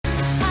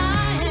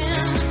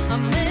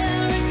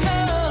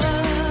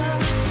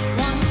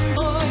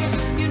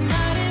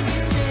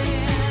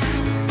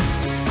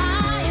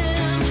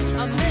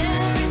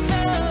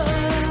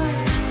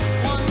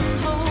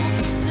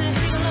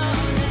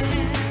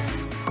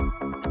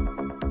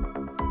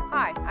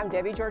I'm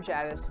Debbie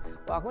Georgatos.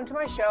 Welcome to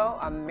my show,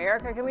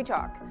 America Can We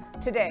Talk?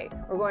 Today,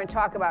 we're going to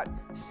talk about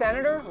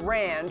Senator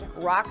Rand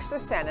rocks the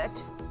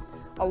Senate,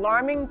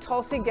 alarming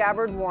Tulsi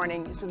Gabbard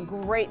warning, it's a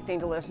great thing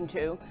to listen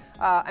to,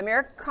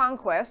 American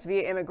conquest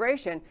via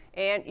immigration,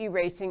 and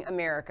erasing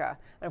America.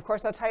 And of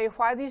course, I'll tell you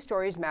why these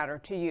stories matter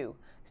to you.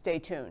 Stay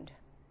tuned.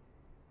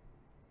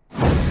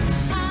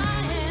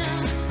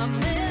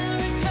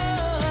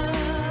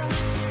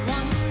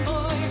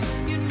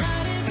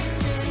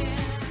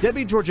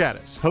 Debbie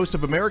Georgatos, host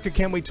of America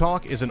Can We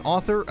Talk, is an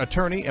author,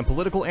 attorney, and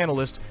political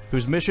analyst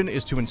whose mission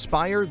is to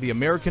inspire the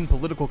American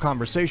political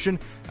conversation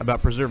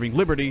about preserving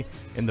liberty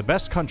in the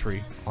best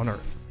country on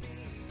earth.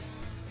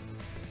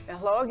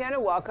 Hello again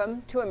and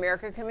welcome to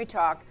America Can We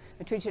Talk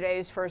and to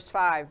today's First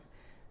Five.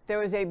 There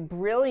was a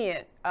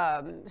brilliant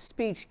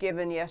speech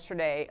given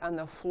yesterday on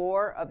the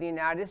floor of the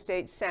United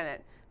States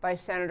Senate by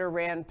Senator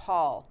Rand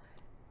Paul.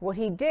 What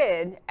he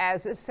did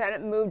as the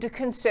Senate moved to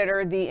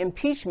consider the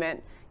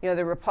impeachment,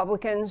 the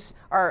Republicans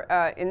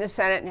are in the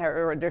Senate,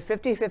 they're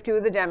 50-50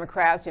 with the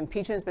Democrats.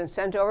 Impeachment's been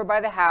sent over by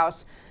the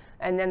House,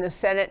 and then the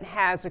Senate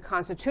has a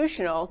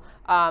constitutional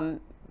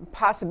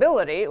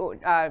possibility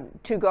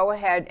to go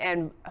ahead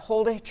and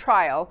hold a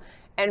trial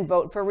and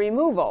vote for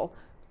removal,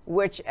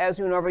 which, as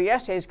we went over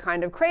yesterday, is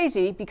kind of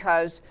crazy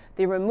because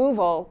the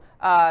removal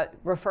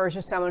refers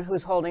to someone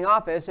who's holding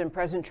office and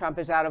President Trump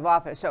is out of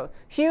office. So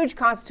huge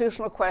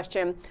constitutional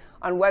question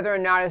on whether or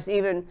not it's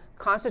even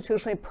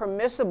constitutionally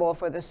permissible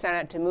for the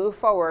Senate to move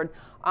forward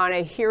on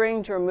a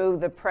hearing to remove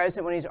the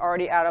president when he's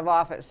already out of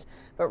office.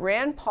 But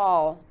Rand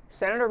Paul,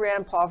 Senator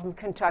Rand Paul from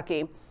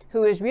Kentucky,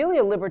 who is really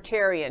a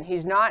libertarian,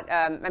 he's not,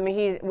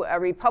 he's a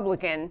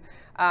Republican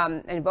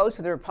and votes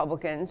for the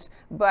Republicans,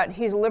 but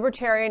he's a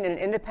libertarian and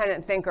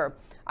independent thinker.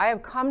 I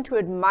have come to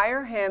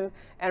admire him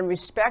and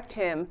respect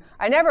him.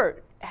 I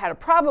never had a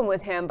problem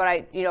with him, but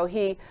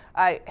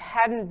I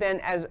hadn't been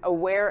as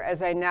aware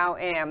as I now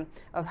am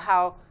of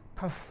how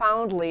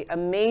profoundly,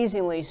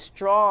 amazingly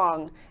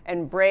strong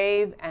and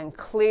brave and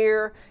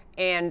clear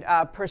and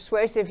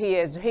persuasive he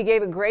is. He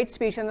gave a great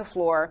speech on the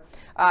floor.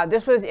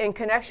 This was in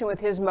connection with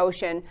his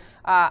motion.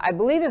 I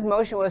believe his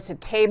motion was to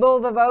table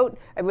the vote.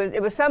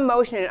 It was some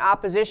motion in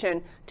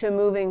opposition to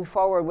moving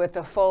forward with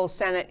the full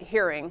Senate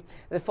hearing,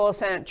 the full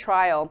Senate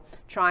trial,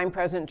 trying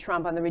President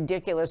Trump on the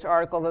ridiculous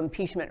article of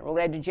impeachment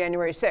related to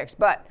January 6th.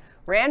 But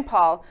Rand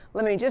Paul,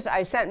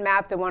 I sent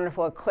Matt the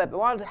wonderful clip. I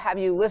wanted to have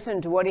you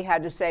listen to what he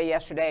had to say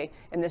yesterday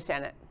in the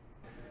Senate.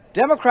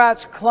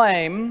 Democrats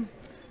claim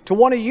to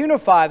want to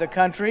unify the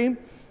country,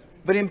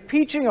 but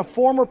impeaching a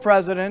former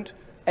president,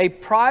 a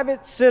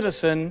private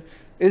citizen,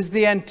 is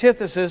the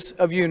antithesis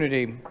of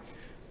unity.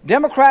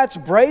 Democrats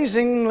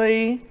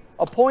brazenly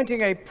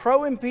appointing a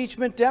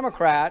pro-impeachment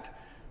Democrat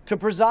to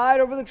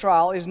preside over the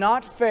trial is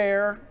not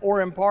fair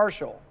or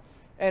impartial,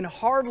 and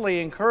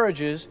hardly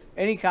encourages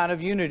any kind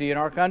of unity in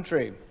our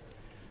country.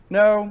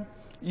 No,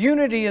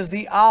 unity is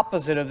the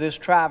opposite of this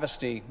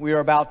travesty we are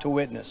about to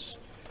witness.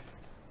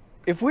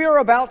 If we are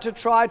about to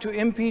try to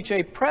impeach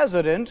a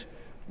president,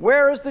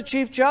 where is the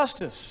Chief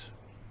Justice?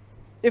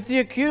 If the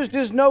accused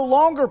is no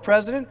longer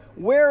president,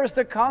 where is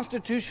the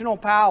constitutional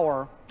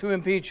power to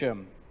impeach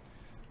him?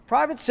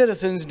 Private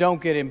citizens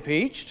don't get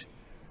impeached.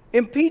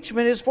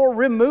 Impeachment is for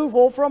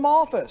removal from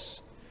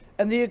office,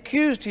 and the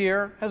accused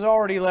here has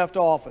already left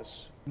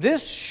office.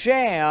 This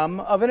sham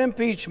of an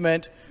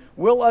impeachment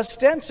will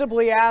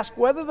ostensibly ask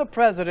whether the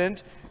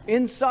president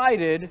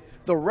incited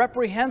the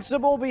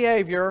reprehensible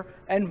behavior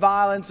and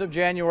violence of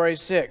January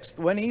 6th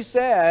when he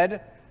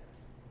said,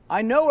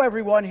 "I know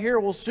everyone here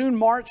will soon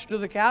march to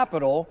the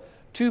Capitol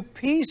to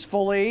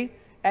peacefully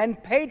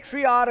and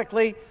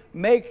patriotically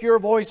make your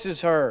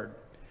voices heard."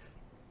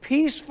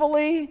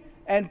 Peacefully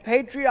and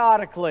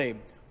patriotically,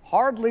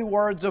 hardly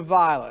words of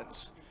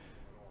violence.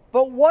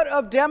 But what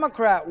of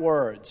Democrat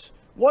words?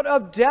 What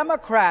of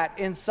Democrat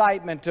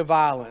incitement to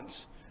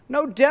violence?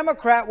 No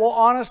Democrat will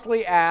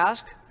honestly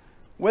ask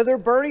whether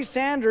Bernie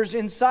Sanders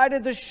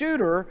incited the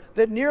shooter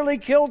that nearly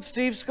killed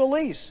Steve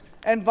Scalise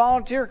and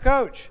volunteer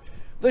coach.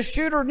 The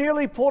shooter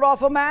nearly pulled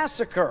off a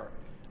massacre.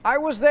 I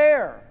was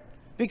there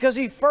because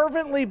he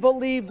fervently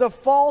believed the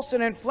false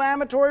and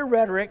inflammatory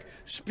rhetoric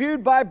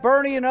spewed by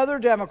Bernie and other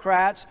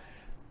Democrats,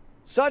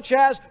 such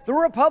as the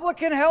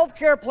Republican health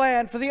care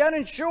plan for the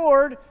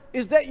uninsured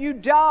is that you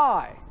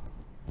die.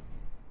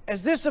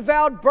 As this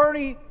avowed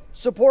Bernie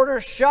supporter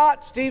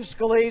shot Steve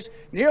Scalise,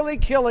 nearly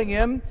killing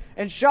him,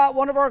 and shot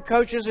one of our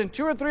coaches and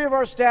 2 or 3 of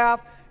our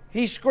staff,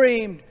 he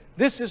screamed,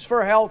 "This is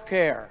for health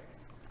care."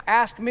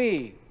 Ask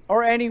me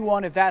or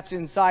anyone if that's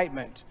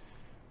incitement.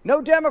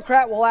 No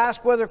Democrat will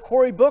ask whether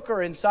Cory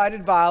Booker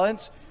incited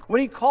violence when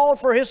he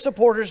called for his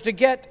supporters to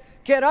get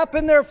up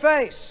in their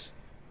face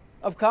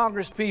of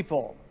Congress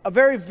people, a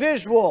very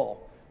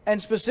visual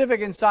and specific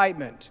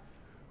incitement.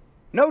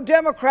 No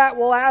Democrat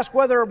will ask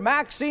whether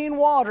Maxine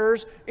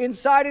Waters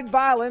incited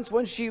violence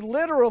when she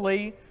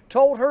literally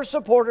told her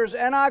supporters,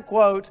 and I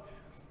quote,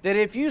 that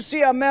if you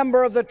see a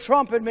member of the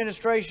Trump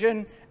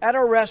administration at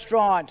a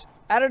restaurant,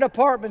 at a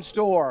department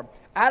store,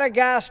 at a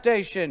gas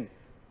station,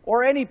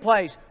 or any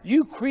place,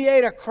 you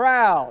create a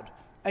crowd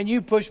and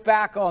you push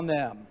back on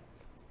them.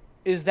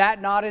 Is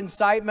that not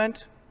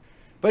incitement?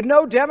 But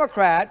no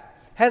Democrat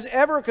has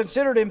ever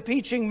considered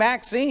impeaching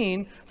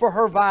Maxine for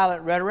her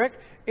violent rhetoric.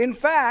 In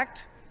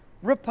fact,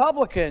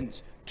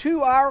 Republicans,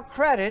 to our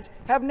credit,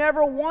 have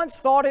never once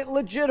thought it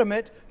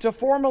legitimate to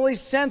formally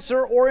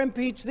censor or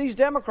impeach these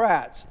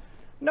Democrats.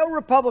 No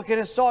Republican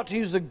has sought to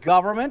use the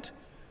government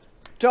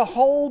to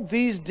hold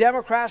these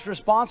Democrats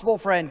responsible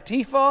for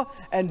Antifa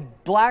and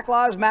Black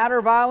Lives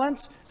Matter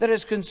violence that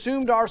has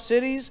consumed our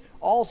cities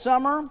all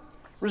summer,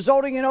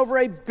 resulting in over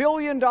 $1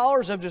 billion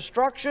of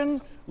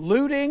destruction,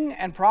 looting,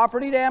 and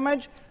property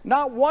damage.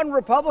 Not one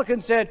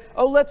Republican said,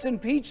 oh, let's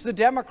impeach the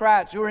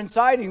Democrats who are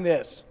inciting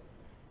this,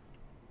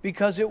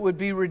 because it would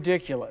be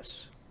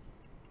ridiculous.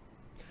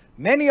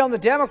 Many on the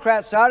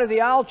Democrat side of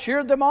the aisle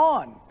cheered them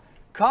on.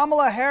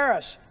 Kamala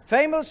Harris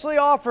famously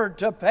offered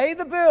to pay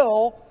the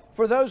bill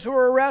for those who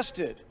are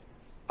arrested.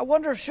 I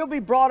wonder if she'll be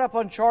brought up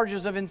on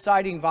charges of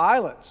inciting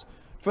violence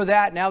for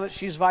that now that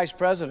she's vice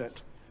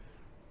president.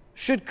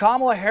 Should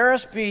Kamala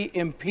Harris be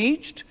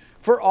impeached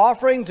for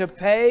offering to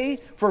pay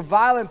for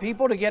violent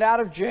people to get out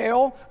of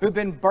jail who've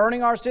been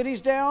burning our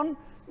cities down?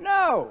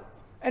 No.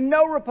 And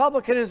no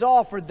Republican has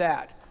offered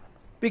that,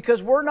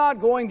 because we're not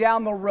going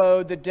down the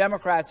road that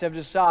Democrats have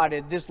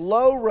decided, this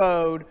low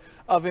road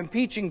of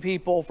impeaching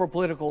people for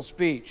political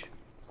speech.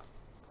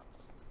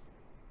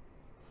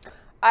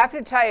 I have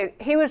to tell you,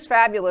 he was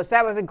fabulous.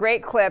 That was a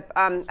great clip.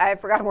 I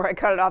forgot where I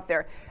cut it off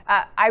there.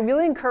 I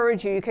really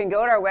encourage you can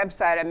go to our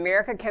website,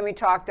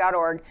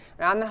 americacanwetalk.org,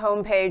 and on the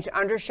homepage,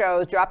 under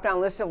shows, drop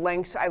down list of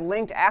links. I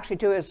linked actually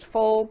to his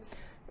full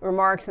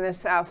remarks in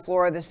this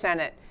floor of the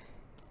Senate.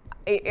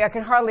 I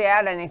can hardly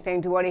add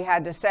anything to what he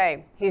had to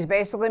say. He's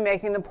basically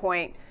making the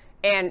point,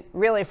 and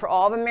really for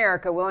all of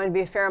America willing to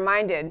be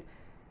fair-minded,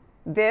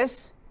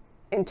 this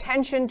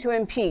intention to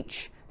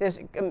impeach,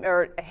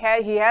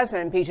 he has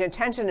been impeached,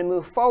 intention to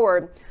move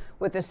forward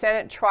with the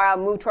Senate trial,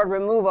 move toward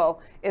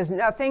removal, is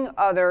nothing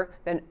other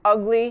than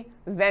ugly,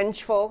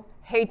 vengeful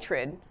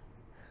hatred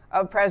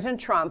of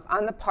President Trump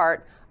on the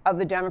part of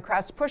the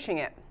Democrats pushing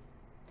it.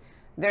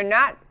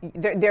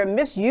 They're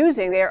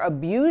misusing, they're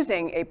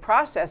abusing a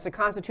process the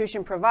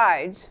Constitution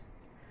provides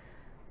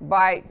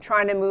by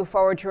trying to move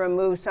forward to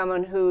remove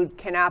someone who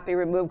cannot be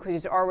removed because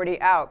he's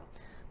already out.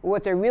 But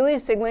what they're really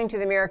signaling to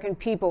the American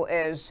people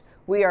is,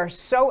 we are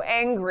so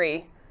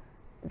angry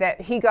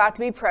that he got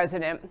to be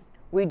president.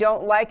 We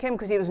don't like him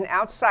because he was an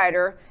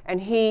outsider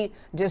and he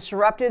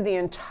disrupted the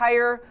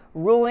entire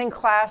ruling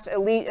class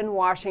elite in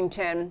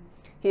Washington.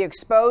 He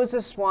exposed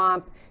the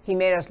swamp. He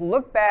made us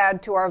look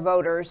bad to our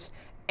voters.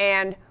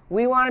 And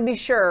we want to be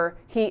sure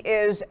he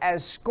is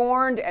as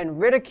scorned and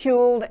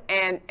ridiculed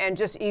and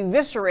just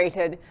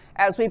eviscerated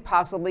as we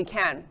possibly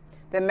can.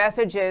 The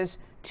message is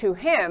to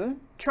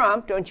him,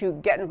 Trump, don't you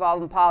get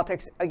involved in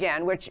politics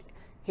again, which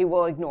he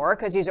will ignore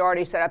because he's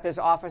already set up his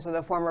office of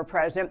the former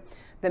president.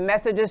 The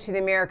messages to the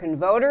American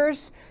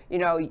voters,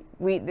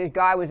 the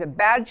guy was a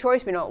bad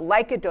choice. We don't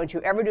like it. Don't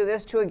you ever do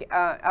this to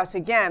us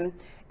again.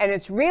 And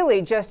it's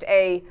really just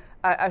a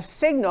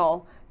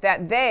signal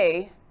that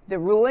the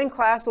ruling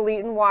class elite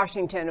in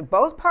Washington, of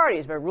both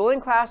parties, but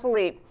ruling class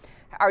elite,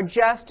 are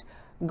just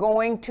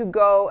going to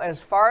go as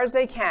far as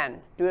they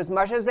can, do as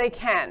much as they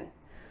can,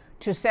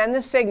 to send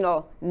the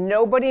signal,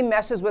 nobody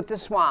messes with the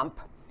swamp.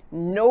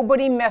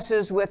 Nobody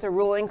messes with the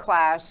ruling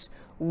class.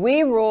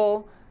 We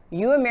rule.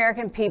 You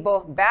American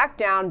people, back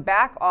down,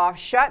 back off,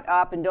 shut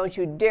up, and don't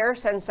you dare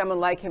send someone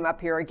like him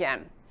up here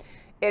again.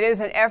 It is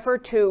an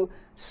effort to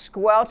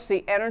squelch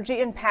the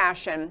energy and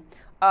passion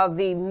of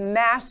the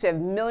massive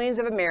millions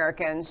of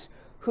Americans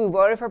who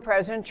voted for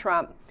President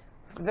Trump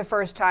for the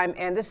first time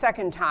and the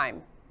second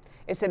time.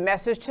 It's a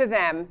message to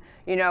them,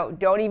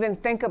 don't even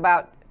think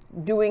about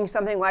doing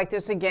something like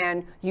this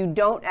again. You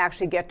don't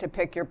actually get to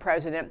pick your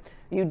president.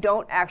 You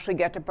don't actually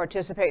get to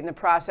participate in the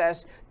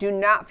process. Do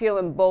not feel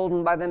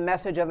emboldened by the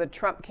message of the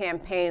Trump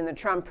campaign and the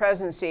Trump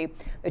presidency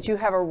that you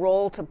have a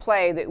role to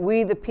play, that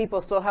we, the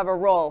people, still have a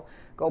role.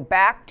 Go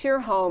back to your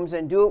homes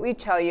and do what we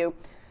tell you,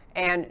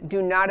 and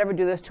do not ever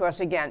do this to us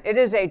again. It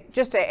is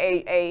just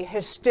a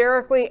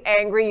hysterically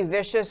angry,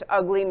 vicious,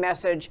 ugly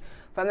message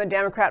from the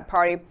Democrat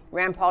Party.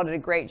 Rand Paul did a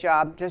great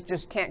job.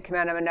 Just can't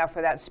commend him enough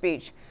for that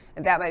speech.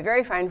 And that, my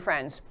very fine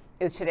friends,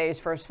 is today's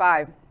First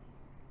Five.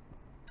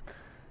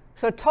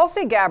 So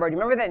Tulsi Gabbard, you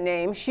remember that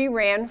name? She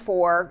ran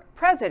for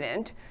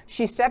president.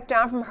 She stepped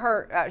down from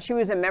her, she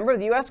was a member of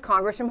the U.S.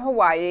 Congress from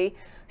Hawaii.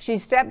 She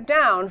stepped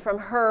down from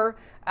her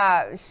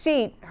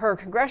seat, her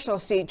congressional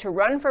seat, to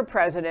run for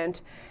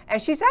president.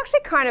 And she's actually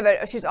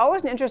she's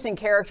always an interesting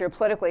character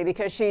politically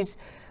because she's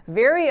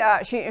very,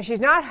 she's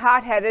not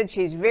hot-headed.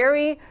 She's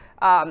very,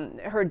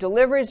 her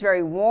delivery is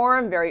very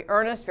warm, very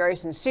earnest, very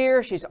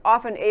sincere. She's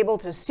often able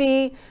to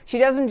see. She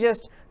doesn't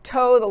just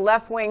toe the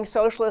left-wing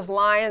socialist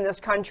line in this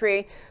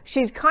country.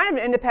 She's kind of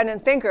an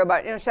independent thinker,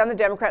 but she's on the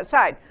Democrat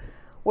side.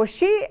 Well,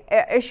 she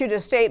issued a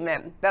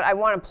statement that I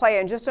want to play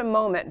in just a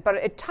moment, but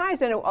it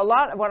ties into a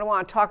lot of what I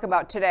want to talk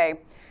about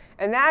today,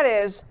 and that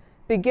is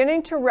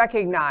beginning to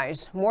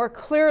recognize more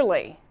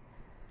clearly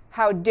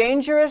how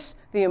dangerous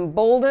the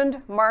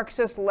emboldened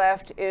Marxist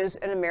left is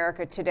in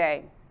America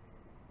today.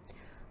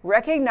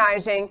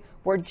 Recognizing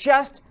we're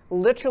just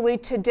literally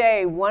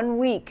today 1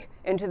 week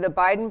into the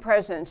Biden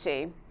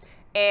presidency,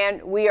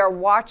 and we are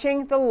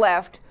watching the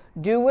left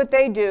do what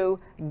they do,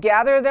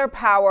 gather their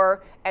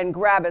power, and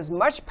grab as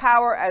much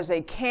power as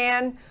they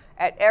can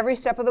at every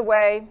step of the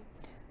way.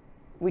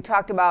 We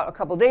talked about a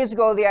couple days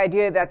ago the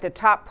idea that the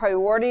top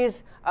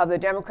priorities of the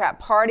Democrat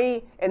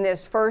Party in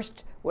this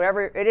first,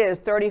 whatever it is,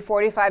 30,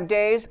 45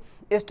 days,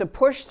 is to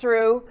push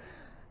through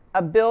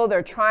a bill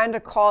they're trying to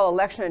call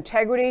election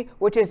integrity,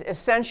 which is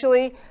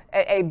essentially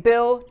a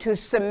bill to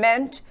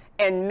cement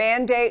and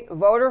mandate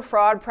voter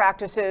fraud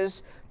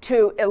practices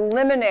to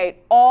eliminate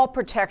all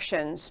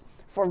protections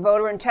for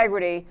voter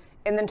integrity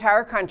in the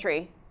entire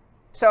country.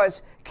 So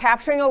it's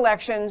capturing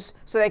elections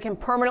so they can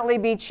permanently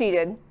be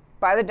cheated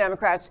by the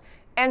Democrats,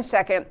 and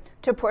second,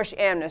 to push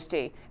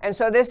amnesty. And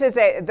so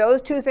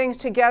those two things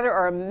together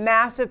are a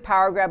massive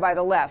power grab by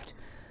the left.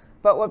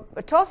 But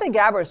what Tulsi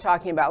Gabbard is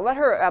talking about, let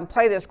her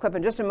play this clip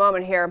in just a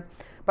moment here,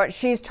 but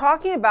she's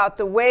talking about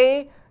the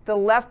way the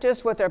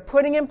leftists, what they're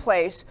putting in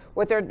place,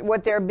 what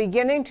they're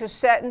beginning to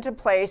set into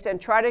place and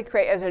try to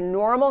create as a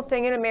normal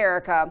thing in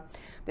America,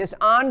 this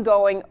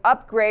ongoing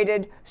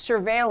upgraded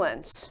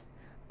surveillance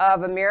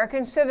of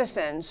American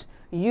citizens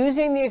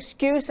using the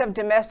excuse of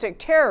domestic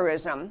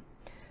terrorism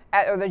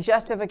or the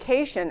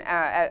justification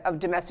of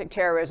domestic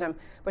terrorism.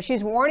 But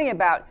she's warning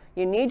about,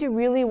 you need to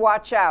really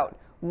watch out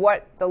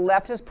what the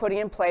left is putting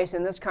in place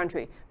in this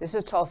country. This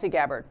is Tulsi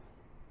Gabbard.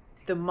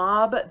 The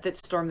mob that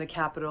stormed the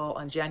Capitol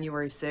on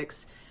January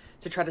 6th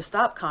to try to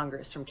stop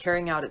Congress from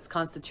carrying out its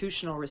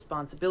constitutional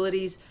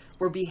responsibilities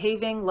were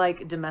behaving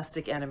like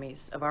domestic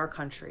enemies of our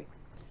country.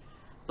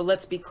 But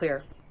let's be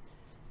clear.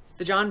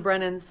 The John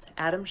Brennans,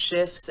 Adam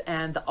Schiffs,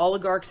 and the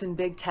oligarchs in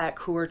big tech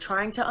who are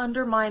trying to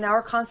undermine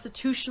our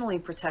constitutionally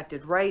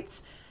protected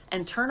rights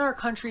and turn our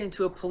country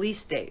into a police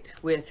state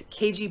with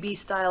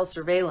KGB-style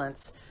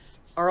surveillance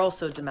are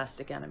also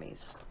domestic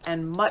enemies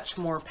and much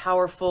more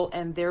powerful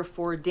and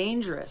therefore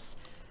dangerous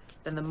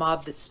than the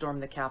mob that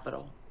stormed the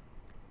Capitol.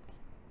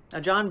 Now,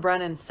 John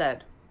Brennan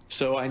said,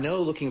 So I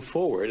know looking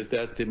forward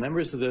that the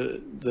members of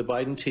the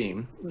Biden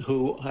team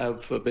who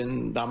have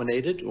been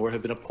nominated or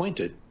have been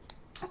appointed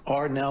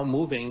are now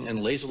moving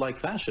in laser-like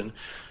fashion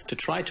to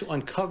try to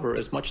uncover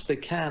as much as they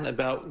can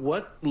about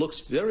what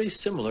looks very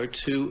similar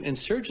to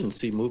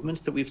insurgency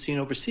movements that we've seen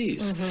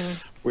overseas,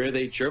 where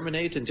they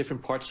germinate in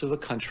different parts of the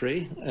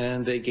country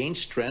and they gain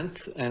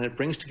strength, and it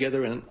brings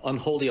together an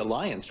unholy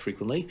alliance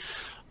frequently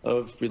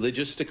of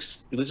religious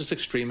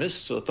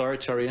extremists,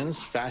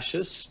 authoritarians,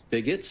 fascists,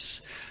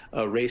 bigots,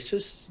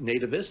 racists,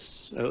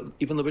 nativists,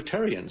 even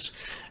libertarians.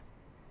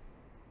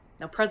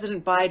 Now,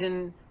 President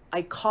Biden,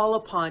 I call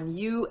upon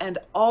you and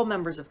all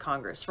members of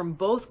Congress from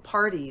both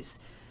parties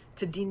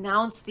to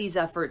denounce these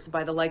efforts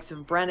by the likes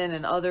of Brennan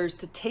and others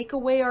to take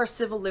away our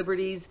civil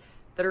liberties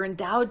that are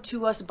endowed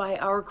to us by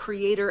our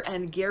Creator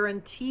and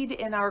guaranteed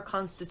in our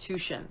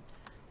Constitution.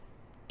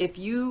 If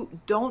you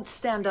don't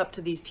stand up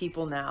to these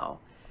people now,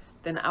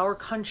 then our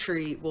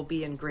country will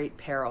be in great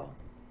peril.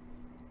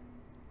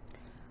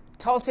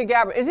 Tulsi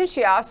Gabbard, isn't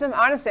she awesome?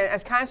 Honestly,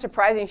 it's kind of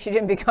surprising she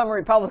didn't become a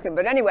Republican.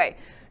 But anyway,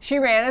 she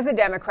ran as a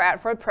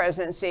Democrat for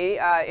presidency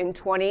in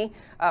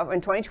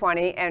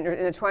 2020 and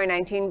in the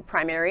 2019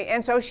 primary.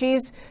 And so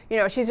she's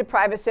a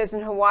private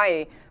citizen in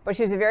Hawaii, but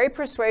she's a very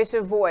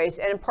persuasive voice,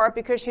 and in part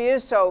because she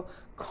is so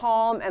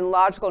calm and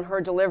logical in her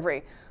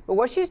delivery. But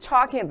what she's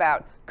talking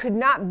about could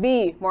not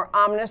be more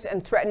ominous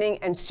and threatening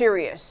and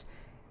serious.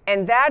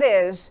 And that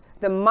is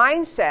the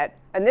mindset,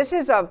 and this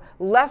is of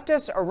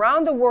leftists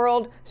around the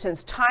world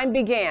since time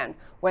began.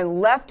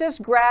 When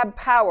leftists grab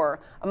power,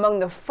 among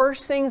the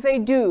first things they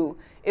do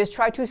is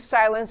try to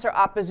silence their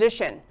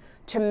opposition,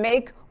 to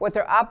make what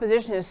their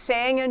opposition is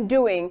saying and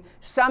doing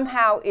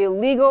somehow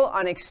illegal,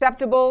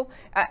 unacceptable,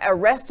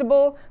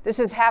 arrestable. This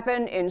has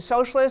happened in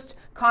socialist,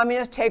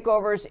 communist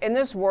takeovers in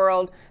this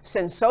world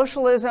since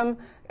socialism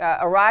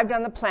arrived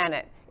on the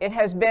planet. It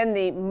has been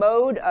the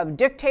mode of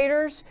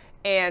dictators,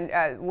 and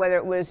whether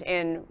it was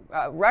in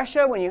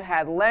Russia when you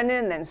had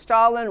Lenin, then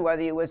Stalin,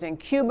 whether it was in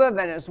Cuba,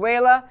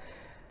 Venezuela,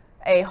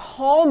 a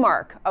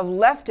hallmark of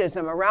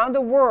leftism around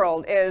the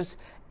world is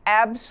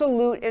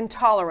absolute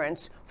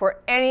intolerance for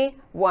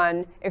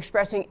anyone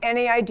expressing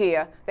any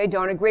idea they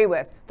don't agree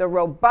with. The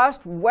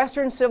robust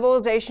Western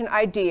civilization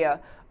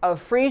idea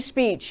of free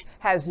speech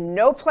has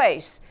no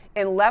place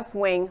in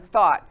left-wing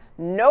thought.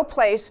 No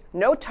place,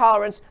 no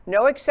tolerance,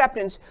 no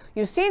acceptance.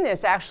 You've seen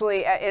this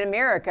actually in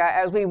America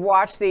as we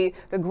watch the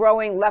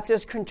growing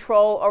leftist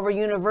control over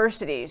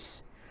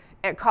universities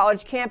and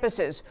college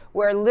campuses,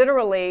 where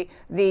literally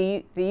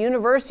the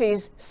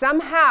universities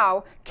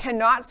somehow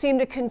cannot seem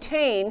to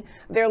contain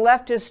their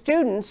leftist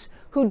students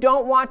who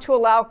don't want to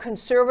allow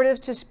conservatives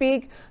to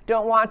speak,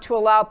 don't want to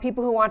allow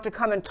people who want to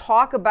come and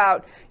talk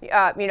about,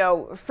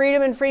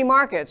 freedom and free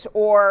markets,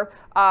 or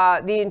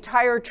the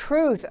entire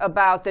truth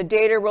about the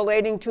data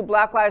relating to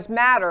Black Lives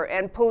Matter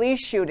and police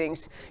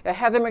shootings.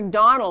 Heather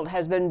McDonald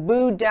has been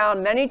booed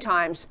down many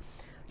times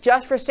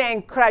just for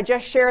saying, could I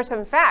just share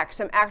some facts,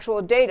 some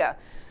actual data?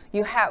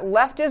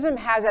 Leftism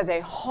has as a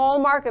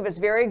hallmark of its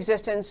very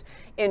existence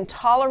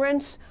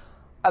intolerance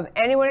of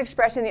anyone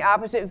expressing the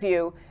opposite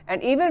view,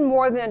 and even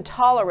more than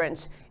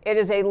intolerance, it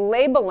is a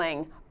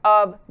labeling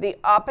of the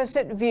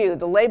opposite view,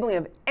 the labeling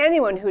of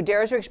anyone who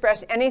dares to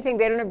express anything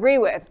they don't agree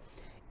with.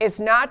 It's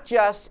not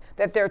just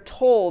that they're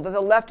told that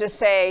the leftists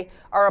say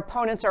our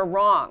opponents are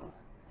wrong.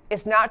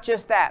 It's not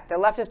just that. The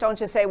leftists don't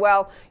just say,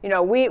 well,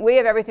 we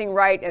have everything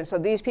right, and so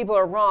these people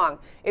are wrong.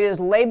 It is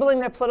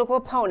labeling their political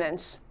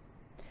opponents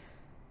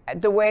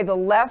the way the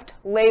left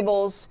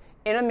labels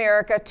in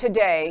America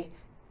today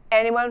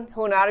anyone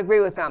who will not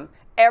agree with them.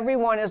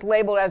 Everyone is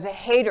labeled as a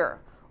hater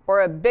or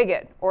a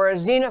bigot or a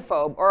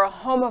xenophobe or a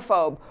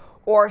homophobe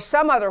or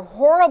some other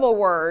horrible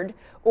word,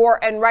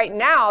 and right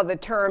now the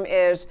term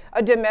is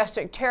a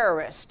domestic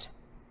terrorist.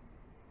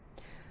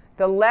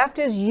 The left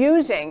is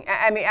using,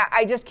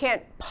 I just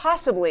can't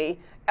possibly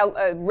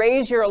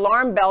raise your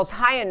alarm bells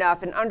high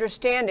enough in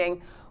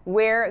understanding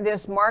where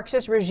this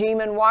Marxist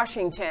regime in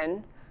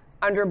Washington,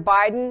 under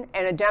Biden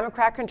and a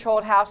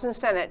Democrat-controlled House and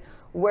Senate,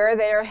 where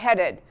they are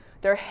headed.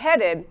 They're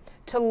headed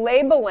to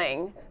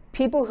labeling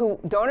people who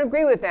don't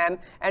agree with them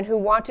and who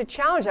want to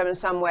challenge them in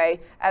some way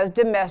as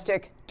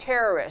domestic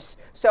terrorists.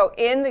 So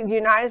in the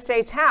United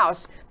States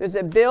House, there's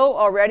a bill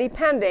already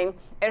pending.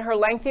 In her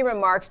lengthy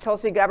remarks,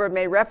 Tulsi Gabbard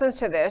made reference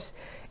to this.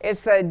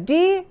 It's the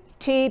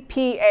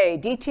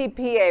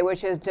DTPA,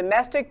 which is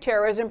Domestic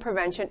Terrorism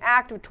Prevention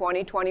Act of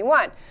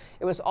 2021.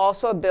 It was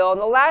also a bill in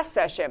the last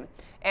session,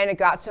 and it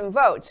got some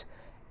votes.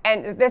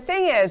 And the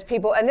thing is,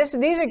 people, and these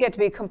get to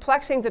be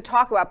complex things to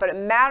talk about, but it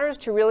matters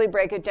to really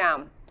break it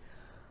down.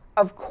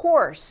 Of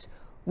course,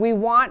 we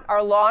want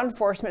our law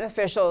enforcement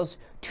officials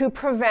to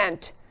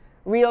prevent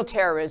real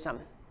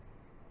terrorism.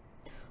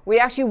 We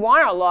actually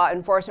want our law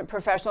enforcement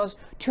professionals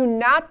to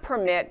not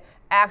permit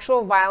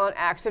actual violent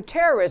acts of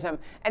terrorism.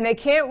 And they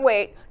can't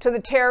wait till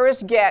the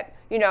terrorists get,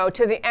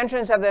 to the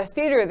entrance of the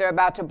theater they're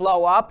about to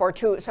blow up or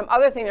to some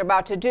other thing they're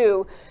about to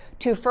do,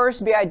 to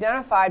first be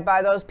identified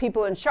by those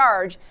people in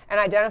charge and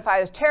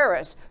identified as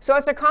terrorists. So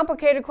it's a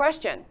complicated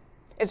question.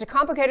 It's a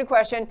complicated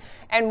question,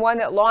 and one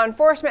that law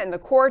enforcement and the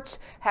courts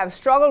have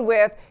struggled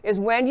with is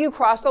when do you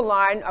cross the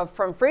line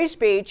from free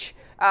speech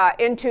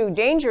into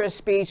dangerous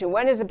speech, and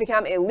when does it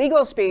become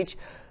illegal speech?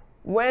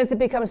 When does it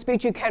become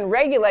speech you can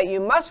regulate,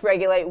 you must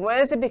regulate? When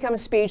does it become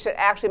speech that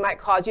actually might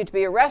cause you to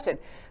be arrested?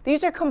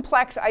 These are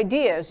complex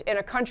ideas in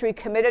a country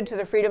committed to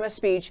the freedom of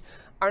speech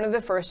under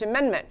the First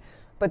Amendment.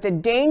 But the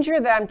danger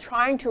that I'm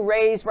trying to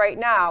raise right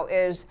now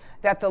is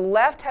that the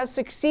left has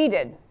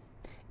succeeded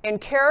in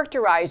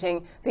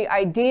characterizing the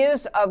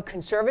ideas of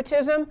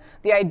conservatism,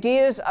 the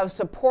ideas of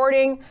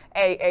supporting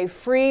a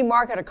free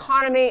market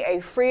economy, a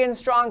free and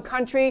strong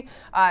country.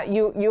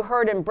 You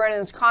heard in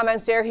Brennan's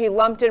comments there, he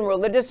lumped in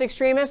religious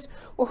extremists.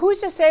 Well, who's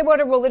to say what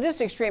a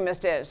religious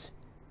extremist is?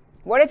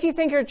 What if you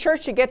think your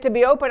church should get to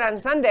be open on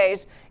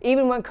Sundays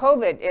even when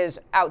COVID is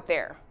out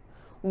there?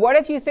 What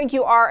if you think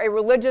you are a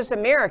religious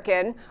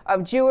American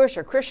of Jewish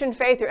or Christian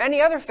faith or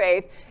any other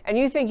faith, and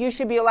you think you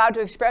should be allowed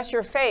to express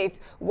your faith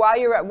while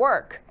you're at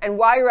work, and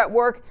while you're at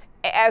work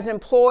as an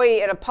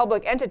employee in a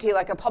public entity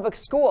like a public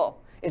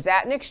school? Is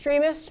that an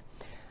extremist?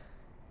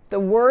 The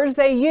words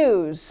they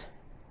use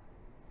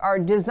are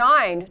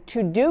designed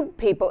to dupe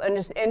people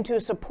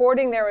into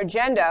supporting their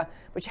agenda,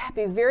 but you have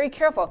to be very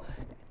careful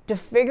to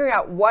figure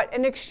out what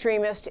an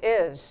extremist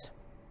is.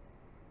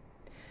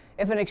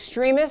 If an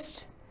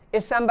extremist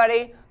is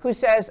somebody who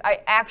says, I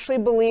actually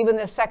believe in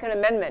the Second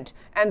Amendment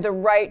and the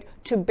right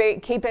to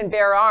keep and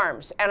bear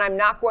arms, and I'm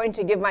not going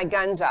to give my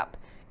guns up.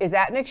 Is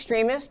that an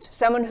extremist?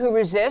 Someone who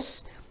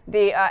resists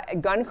the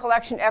gun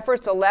collection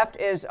efforts the left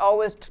is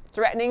always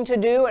threatening to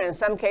do, and in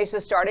some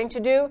cases starting to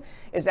do?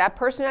 Is that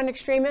person an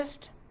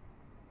extremist?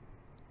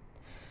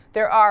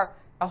 There are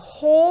a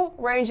whole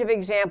range of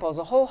examples,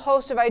 a whole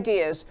host of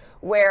ideas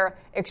where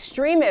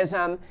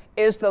extremism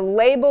is the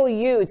label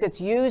used.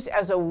 It's used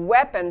as a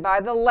weapon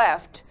by the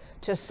left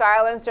to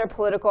silence their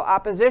political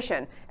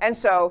opposition. And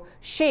so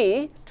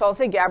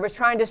Tulsi Gabbard, is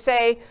trying to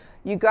say,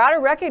 you got to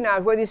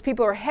recognize where these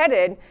people are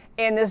headed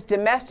in this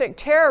domestic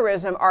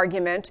terrorism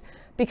argument,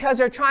 because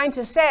they're trying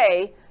to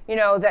say,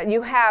 that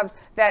you have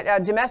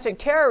that domestic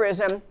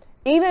terrorism,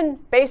 even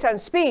based on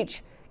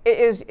speech,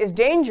 is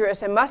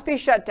dangerous and must be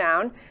shut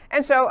down.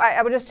 And so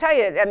I would just tell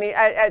you,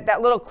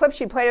 that little clip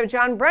she played of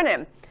John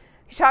Brennan,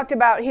 he talked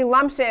about, he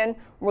lumps in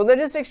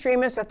religious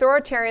extremists,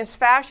 authoritarians,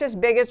 fascists,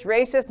 bigots,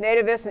 racists,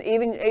 nativists, and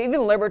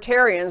even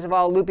libertarians of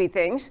all loopy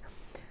things.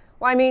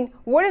 Well,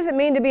 what does it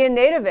mean to be a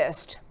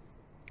nativist?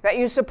 That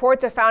you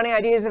support the founding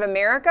ideas of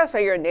America, so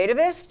you're a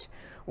nativist?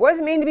 What does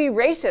it mean to be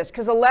racist?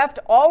 Because the left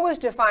always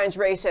defines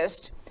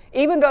racist,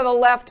 even though the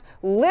left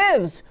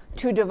lives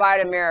to divide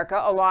America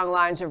along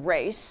lines of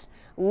race.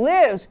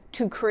 lives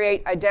to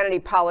create identity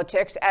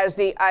politics as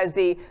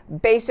the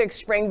basic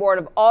springboard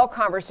of all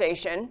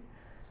conversation.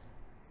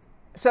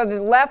 So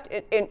the left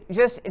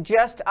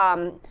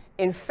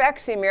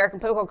infects the American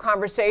political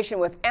conversation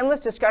with endless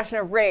discussion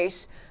of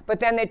race, but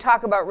then they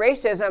talk about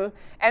racism.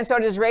 And so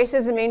does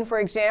racism mean, for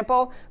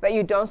example, that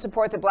you don't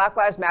support the Black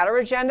Lives Matter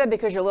agenda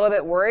because you're a little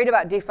bit worried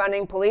about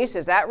defunding police?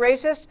 Is that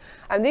racist?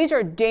 And these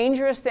are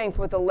dangerous things.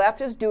 What the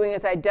left is doing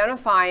is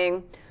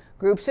identifying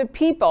groups of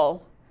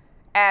people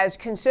as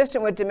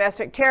consistent with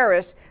domestic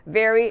terrorists.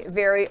 Very,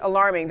 very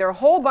alarming. There are a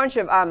whole bunch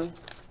of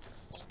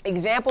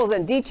examples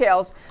and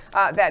details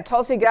that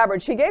Tulsi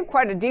Gabbard, she gave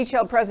quite a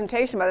detailed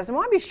presentation about this. I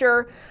want to be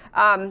sure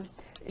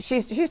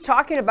she's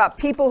talking about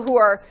people who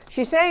are,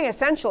 she's saying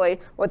essentially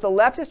what the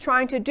left is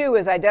trying to do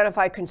is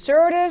identify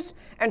conservatives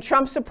and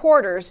Trump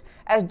supporters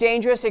as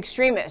dangerous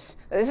extremists.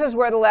 This is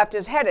where the left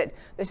is headed.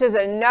 This is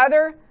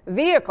another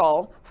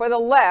vehicle for the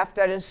left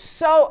that is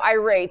so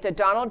irate that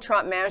Donald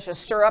Trump managed to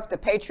stir up the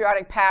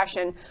patriotic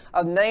passion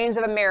of millions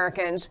of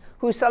Americans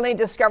who suddenly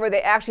discover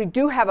they actually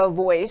do have a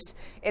voice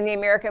in the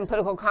American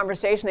political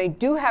conversation. They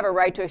do have a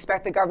right to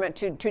expect the government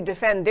to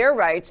defend their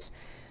rights.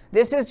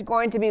 This is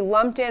going to be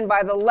lumped in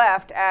by the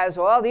left as,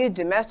 well, these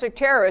domestic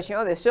terrorists,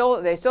 they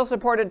still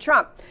supported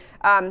Trump.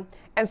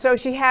 And so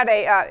she had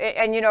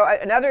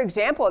another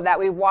example of that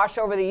we've watched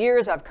over the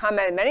years, I've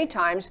commented many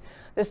times,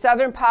 the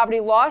Southern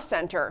Poverty Law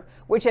Center,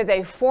 which is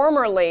a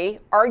formerly,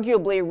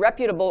 arguably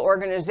reputable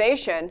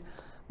organization,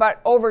 but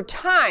over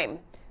time,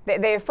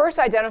 they first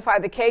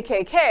identified the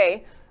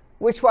KKK,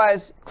 which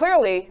was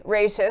clearly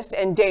racist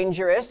and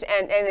dangerous,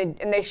 and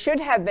they should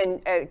have been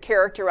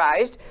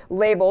characterized,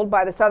 labeled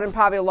by the Southern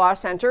Poverty Law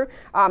Center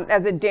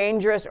as a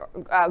dangerous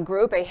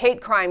group, a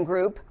hate crime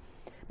group.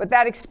 But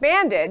that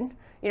expanded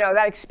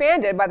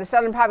by the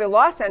Southern Poverty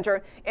Law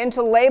Center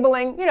into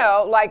labeling,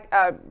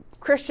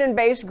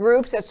 Christian-based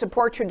groups that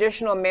support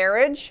traditional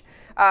marriage.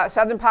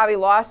 Southern Poverty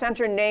Law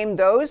Center named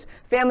those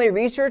Family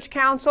Research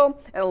Council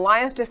and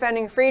Alliance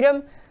Defending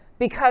Freedom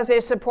because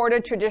they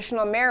supported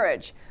traditional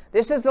marriage.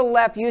 This is the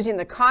left using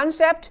the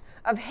concept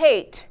of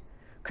hate,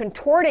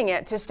 contorting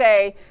it to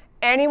say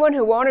anyone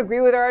who won't agree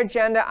with our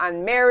agenda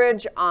on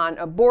marriage, on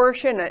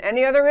abortion, on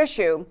any other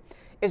issue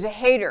is a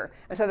hater.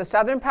 And so the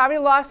Southern Poverty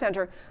Law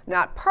Center,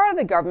 not part of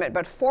the government,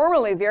 but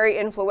formerly very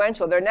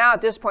influential. They're now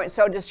at this point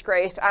so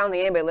disgraced, I don't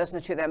think anybody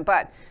listens to them,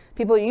 but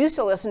people used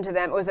to listen to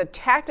them. It was a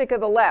tactic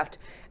of the left.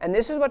 And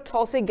this is what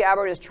Tulsi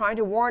Gabbard is trying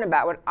to warn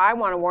about, what I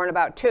want to warn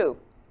about too.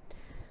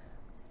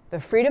 The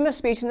freedom of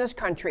speech in this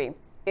country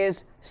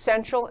is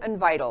central and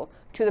vital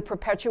to the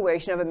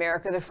perpetuation of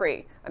America the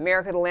free.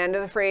 America, the land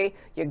of the free,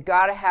 you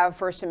gotta have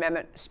First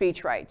Amendment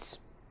speech rights.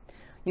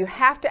 You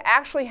have to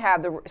actually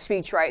have the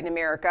speech right in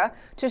America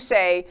to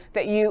say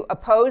that you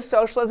oppose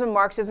socialism,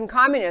 Marxism,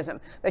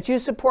 communism, that you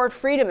support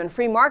freedom and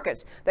free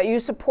markets, that you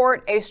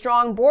support a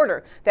strong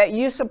border, that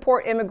you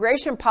support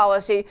immigration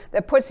policy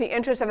that puts the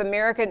interests of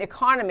American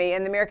economy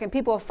and the American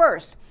people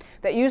first,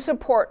 that you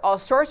support all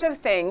sorts of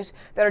things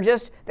that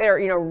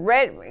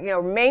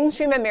are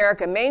mainstream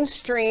America, Main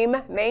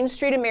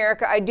Street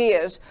America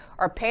ideas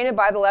are painted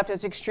by the left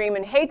as extreme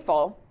and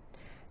hateful.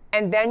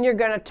 And then you're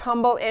going to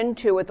tumble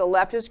into what the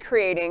left is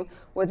creating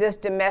with this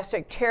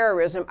domestic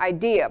terrorism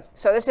idea.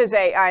 So this is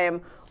I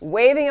am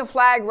waving a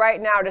flag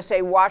right now to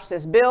say, watch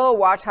this bill,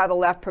 watch how the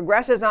left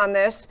progresses on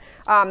this.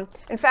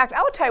 In fact,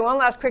 I will tell you one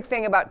last quick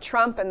thing about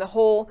Trump and the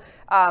whole,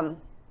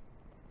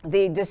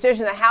 the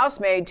decision the House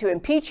made to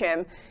impeach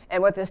him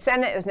and what the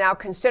Senate is now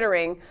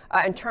considering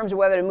in terms of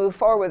whether to move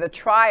forward with a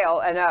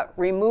trial and a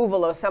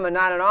removal of someone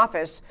not in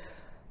office.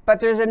 But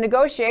there's a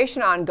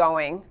negotiation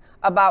ongoing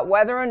about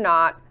whether or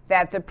not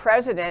that the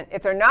president,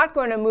 if they're not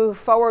going to move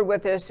forward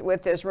with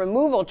this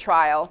removal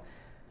trial,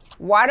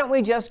 why don't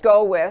we just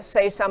go with,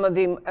 say, some of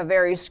the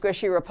very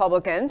squishy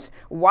Republicans,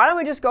 why don't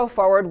we just go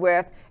forward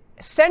with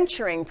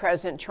censuring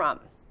President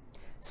Trump?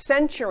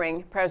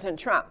 Censuring President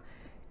Trump.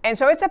 And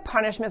so it's a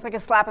punishment, it's like a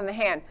slap in the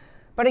hand.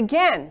 But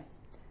again,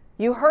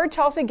 you heard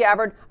Tulsi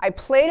Gabbard, I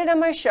played it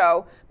on my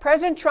show,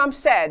 President Trump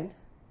said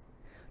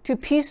to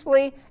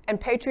peacefully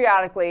and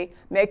patriotically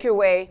make your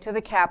way to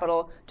the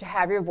Capitol to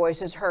have your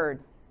voices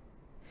heard.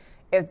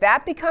 If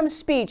that becomes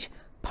speech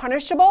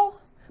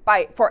punishable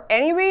for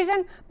any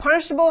reason,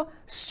 punishable,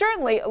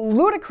 certainly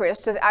ludicrous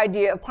to the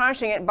idea of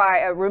punishing it by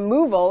a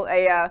removal,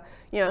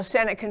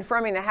 Senate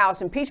confirming the House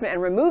impeachment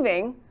and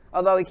removing,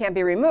 although he can't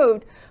be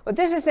removed. But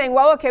this is saying,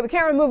 well, okay, we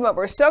can't remove him, but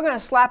we're still going to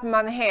slap him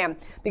on the hand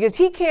because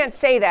he can't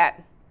say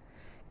that.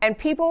 And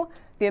people,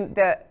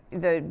 the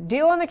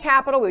deal on the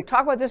Capitol, we've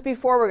talked about this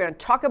before, we're going to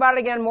talk about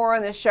it again more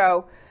on this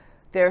show.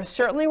 There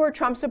certainly were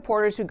Trump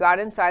supporters who got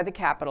inside the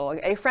Capitol.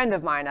 A friend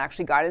of mine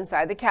actually got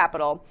inside the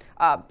Capitol,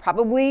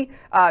 probably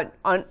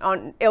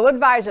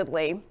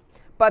ill-advisedly,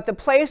 but the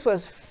place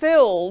was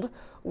filled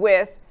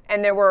with,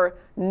 and there were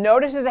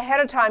notices ahead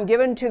of time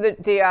given to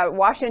the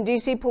Washington,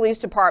 D.C. Police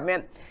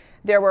Department.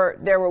 There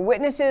were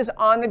witnesses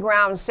on the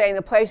ground saying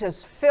the place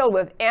is filled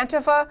with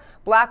Antifa,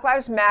 Black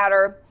Lives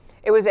Matter,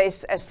 It was a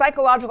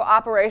psychological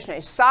operation, a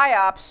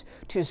psyops,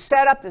 to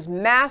set up this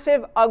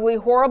massive, ugly,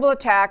 horrible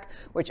attack,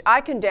 which I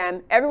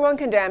condemn. Everyone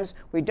condemns.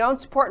 We don't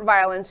support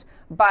violence,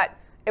 but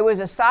it was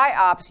a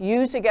psyops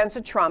used against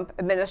the Trump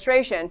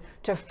administration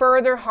to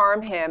further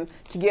harm him,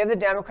 to give the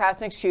Democrats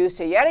an excuse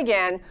to yet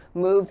again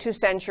move to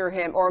censure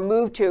him or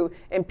move to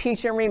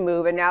impeach and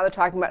remove, and now they're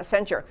talking about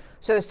censure.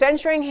 So they're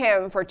censuring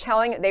him for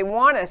they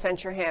want to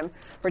censure him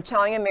for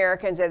telling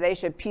Americans that they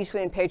should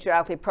peacefully and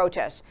patriotically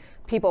protest.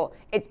 People,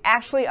 it's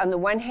actually, on the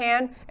one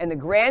hand, in the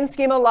grand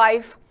scheme of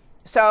life,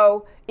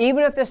 so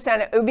even if the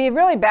Senate, it would be a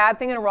really bad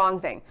thing and a wrong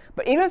thing,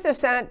 but even if the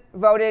Senate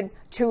voted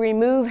to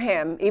remove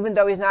him, even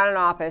though he's not in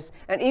office,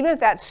 and even if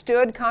that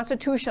stood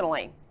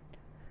constitutionally,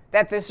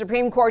 that the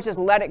Supreme Court just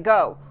let it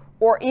go,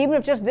 or even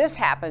if just this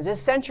happens,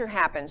 this censure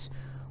happens,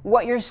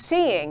 what you're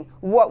seeing,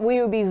 what we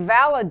would be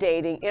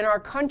validating in our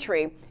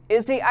country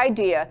is the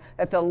idea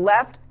that the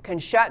left can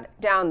shut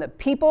down the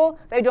people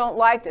they don't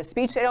like, the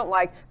speech they don't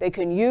like. They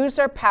can use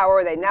their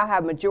power. They now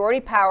have majority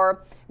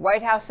power,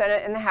 White House,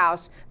 Senate, and the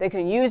House. They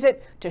can use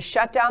it to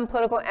shut down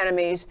political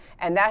enemies.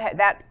 And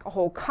that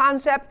whole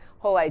concept,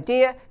 whole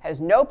idea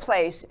has no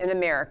place in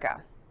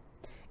America.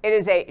 It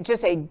is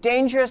just a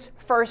dangerous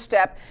first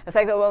step. It's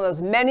like one of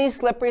those many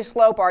slippery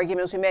slope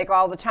arguments we make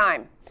all the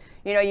time.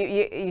 You know,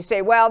 you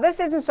say, well,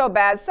 this isn't so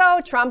bad, so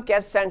Trump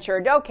gets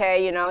censured.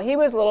 Okay, you know, he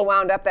was a little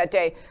wound up that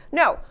day.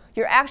 No,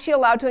 you're actually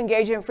allowed to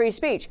engage in free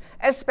speech,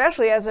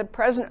 especially as a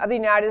president of the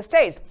United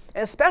States,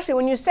 and especially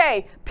when you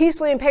say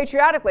peacefully and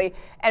patriotically,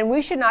 and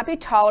we should not be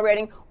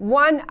tolerating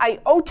one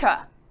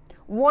iota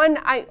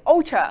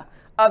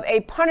of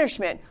a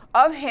punishment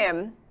of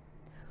him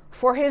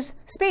for his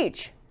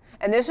speech.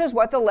 And this is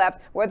what the left,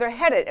 where they're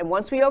headed. And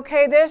once we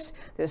okay this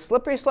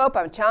slippery slope,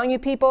 I'm telling you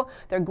people,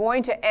 they're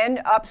going to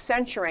end up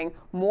censuring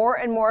more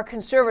and more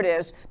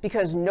conservatives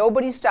because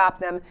nobody stopped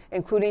them,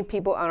 including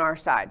people on our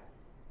side.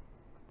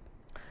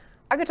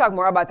 I could talk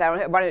more about that.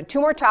 I want to do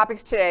two more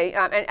topics today.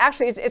 And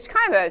actually, it's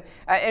kind of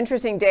an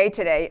interesting day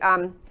today.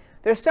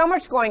 There's so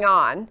much going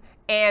on,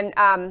 and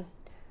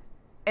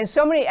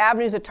so many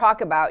avenues to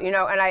talk about, you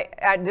know,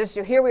 and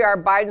here we are,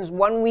 Biden's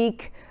 1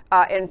 week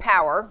in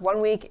power, 1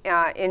 week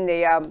in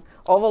the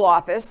Oval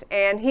Office,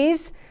 and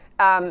he's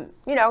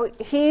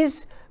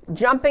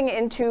jumping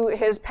into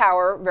his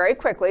power very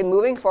quickly,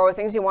 moving forward,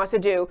 things he wants to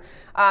do.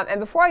 And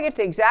before I get to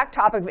the exact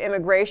topic of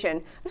immigration,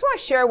 I just want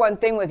to share one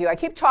thing with you. I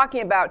keep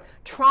talking about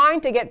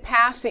trying to get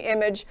past the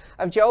image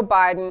of Joe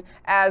Biden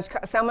as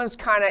someone's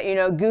kind of, you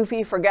know,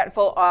 goofy,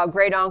 forgetful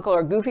great uncle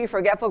or goofy,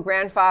 forgetful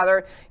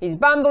grandfather. He's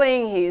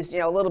bumbling, he's, you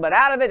know, a little bit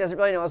out of it, doesn't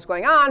really know what's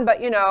going on,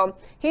 but, you know,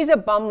 he's a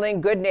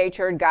bumbling,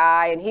 good-natured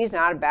guy, and he's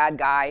not a bad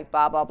guy,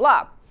 blah, blah,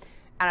 blah.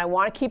 And I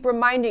want to keep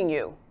reminding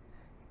you,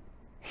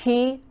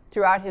 he,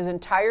 throughout his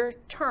entire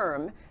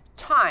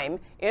time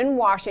in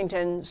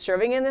Washington,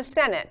 serving in the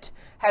Senate,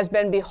 has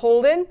been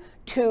beholden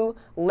to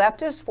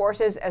leftist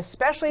forces,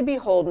 especially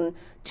beholden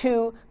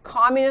to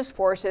communist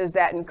forces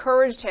that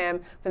encouraged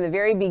him from the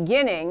very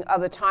beginning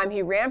of the time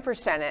he ran for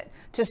Senate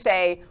to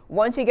say,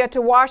 once you get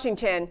to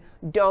Washington,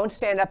 don't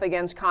stand up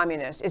against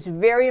communists. It's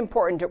very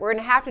important. We're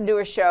going to have to do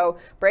a show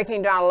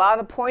breaking down a lot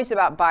of the points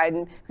about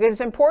Biden, because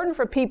it's important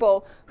for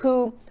people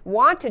who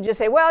want to just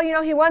say, well, you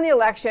know, he won the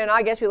election,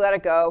 I guess we let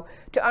it go,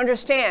 to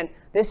understand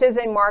this is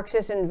a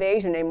Marxist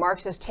invasion, a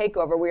Marxist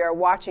takeover we are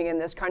watching in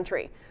this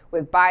country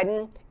with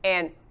Biden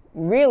and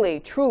really,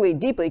 truly,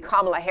 deeply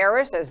Kamala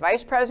Harris as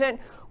vice president,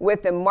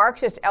 with the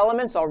Marxist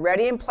elements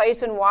already in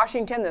place in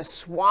Washington, the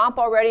swamp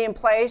already in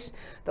place,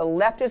 the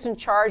left is in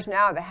charge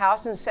now, the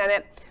House and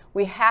Senate.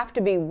 We have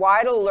to be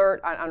wide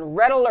alert, on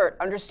red alert,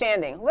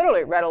 understanding,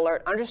 literally red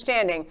alert,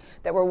 understanding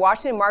that we're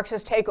watching the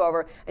Marxist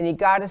takeover, and you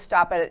got to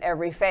stop it at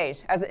every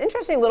phase. As an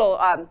interesting little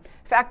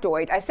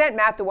factoid, I sent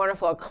Matt the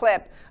Wonderful a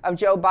clip of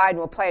Joe Biden.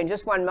 We'll play in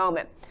just one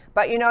moment.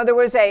 But, you know, there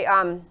was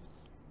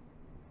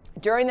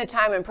during the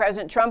time when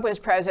President Trump was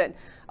president,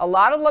 a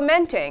lot of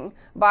lamenting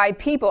by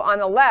people on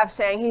the left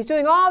saying he's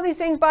doing all these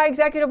things by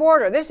executive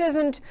order. This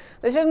isn't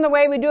the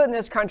way we do it in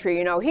this country.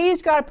 You know,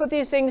 he's got to put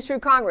these things through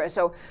Congress.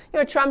 So, you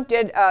know, Trump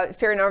did a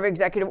fair number of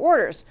executive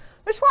orders.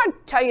 I just want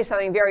to tell you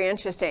something very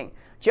interesting.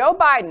 Joe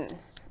Biden,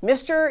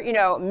 Mr., you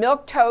know,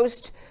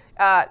 milquetoast,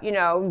 you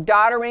know,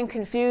 doddering,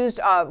 confused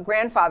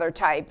grandfather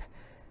type.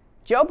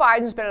 Joe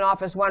Biden's been in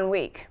office 1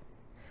 week.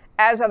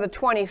 As of the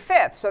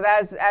 25th, so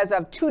that's as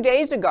of 2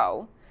 days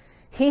ago,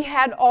 he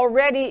had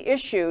already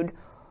issued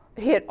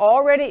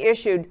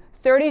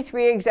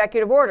 33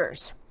 executive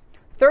orders.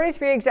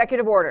 33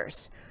 executive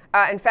orders.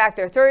 In fact,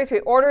 there are 33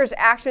 orders,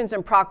 actions,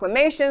 and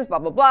proclamations, blah,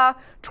 blah, blah.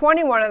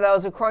 21 of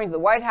those, according to the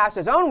White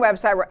House's own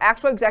website, were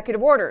actual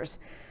executive orders.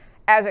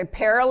 As a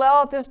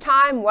parallel at this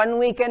time, 1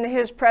 week into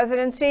his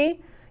presidency,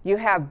 you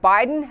have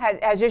Biden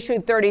has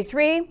issued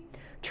 33.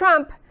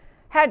 Trump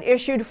had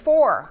issued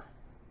 4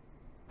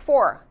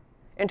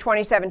 in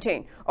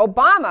 2017.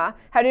 Obama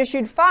had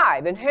issued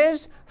 5 in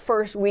his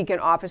first week in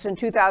office in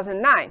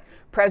 2009.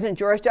 President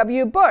George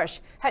W. Bush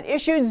had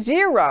issued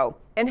 0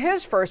 in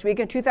his first week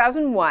in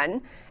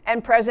 2001.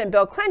 And President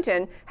Bill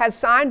Clinton had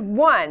signed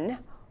one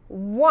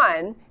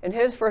won in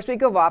his first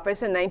week of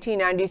office in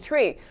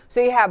 1993.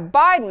 So you have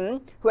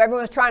Biden, who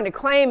everyone's trying to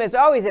claim is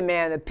always a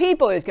man of the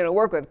people, who's going to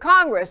work with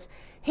Congress.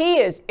 He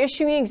is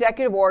issuing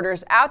executive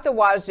orders out the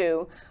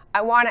wazoo.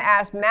 I want to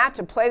ask Matt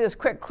to play this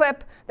quick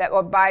clip that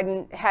what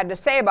Biden had to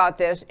say about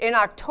this in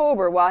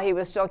October while he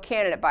was still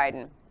candidate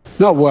Biden.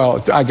 No,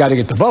 well, I got to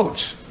get the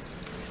votes.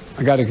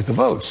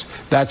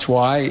 That's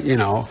why,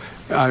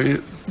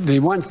 the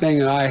one thing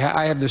that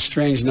I have this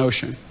strange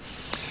notion.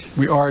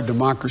 We are a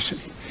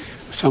democracy.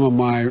 Some of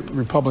my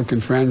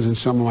Republican friends and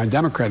some of my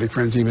Democratic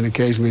friends even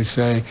occasionally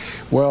say,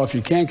 well, if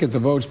you can't get the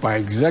votes by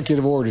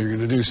executive order, you're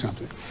going to do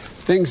something.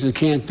 Things you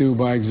can't do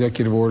by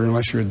executive order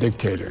unless you're a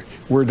dictator.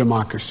 We're a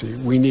democracy.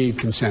 We need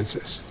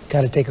consensus.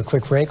 Got to take a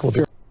quick break. We'll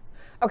be.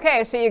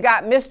 Okay, so you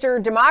got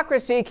Mr.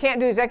 Democracy, can't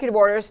do executive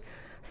orders,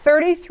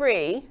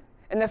 33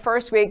 in the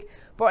first week.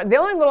 But the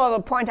only little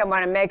other point I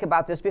want to make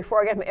about this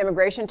before I get to the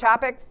immigration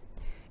topic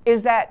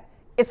is that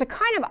it's a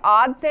kind of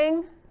odd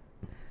thing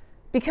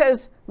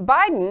because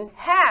Biden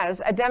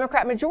has a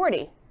Democrat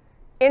majority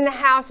in the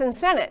House and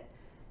Senate.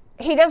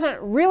 He doesn't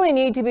really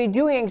need to be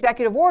doing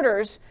executive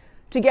orders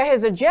to get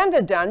his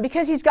agenda done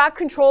because he's got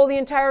control of the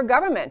entire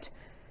government.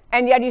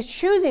 And yet he's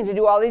choosing to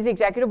do all these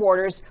executive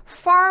orders,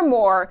 far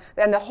more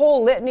than the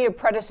whole litany of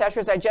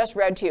predecessors I just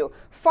read to you,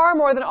 far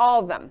more than all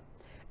of them.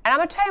 And I'm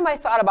going to tell you my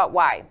thought about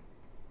why.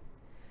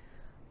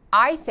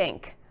 I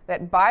think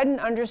that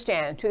Biden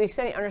understands, to the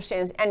extent he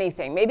understands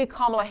anything, maybe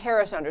Kamala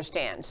Harris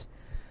understands,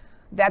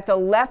 that the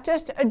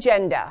leftist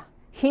agenda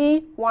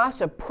he wants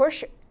to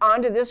push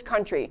onto this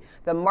country,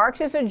 the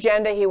Marxist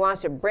agenda he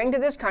wants to bring to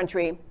this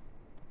country,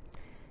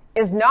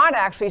 is not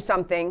actually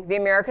something the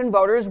American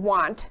voters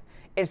want.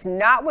 It's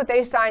not what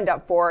they signed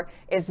up for.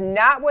 It's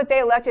not what they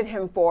elected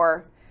him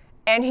for.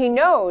 And he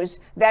knows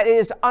that it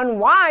is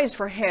unwise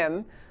for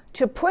him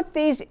to put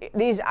these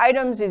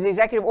items, these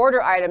executive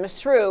order items,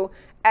 through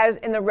as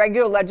in the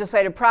regular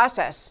legislative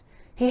process.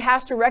 He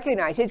has to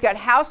recognize he's got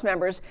House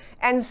members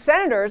and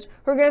senators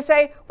who are going to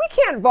say, we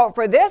can't vote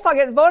for this. I'll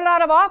get voted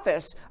out of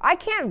office. I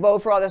can't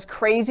vote for all this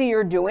crazy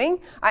you're doing.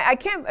 I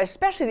can't,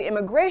 especially the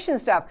immigration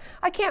stuff.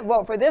 I can't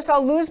vote for this.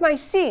 I'll lose my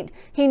seat.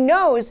 He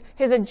knows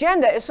his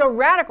agenda is so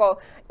radical.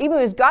 Even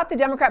though he's got the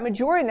Democrat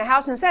majority in the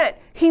House and Senate,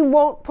 he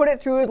won't put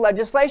it through his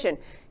legislation.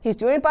 He's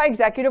doing it by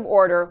executive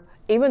order,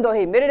 even though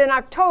he admitted in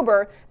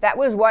October that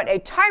was what a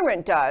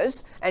tyrant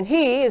does, and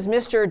he is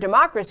Mr.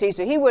 Democracy,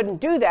 so he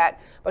wouldn't do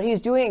that, but he's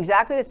doing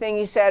exactly the thing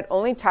he said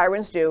only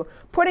tyrants do,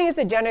 putting his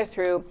agenda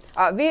through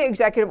via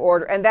executive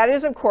order, and that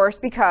is, of course,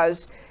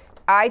 because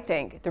I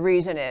think the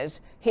reason is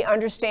he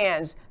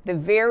understands the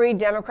very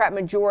Democrat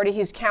majority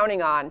he's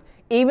counting on,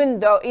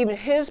 even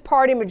his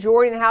party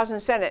majority in the House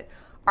and Senate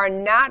are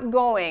not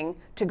going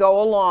to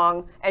go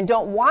along and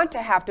don't want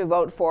to have to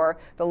vote for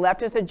the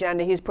leftist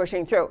agenda he's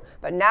pushing through.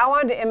 But now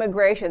on to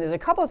immigration. There's a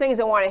couple of things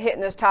I want to hit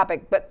in this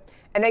topic,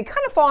 and they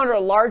kind of fall under a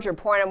larger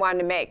point I wanted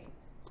to make.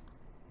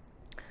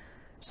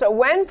 So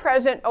when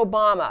President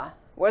Obama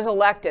was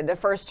elected the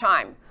first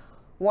time,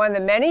 one of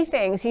the many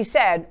things he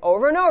said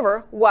over and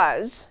over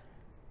was,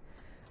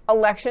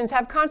 elections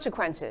have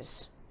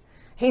consequences.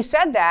 He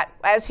said that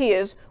as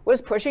he was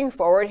pushing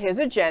forward his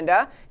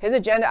agenda. His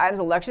agenda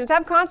items, elections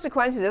have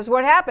consequences. This is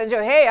what happens.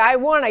 Hey, I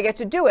won, I get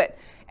to do it.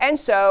 And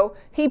so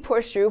he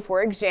pushed through,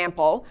 for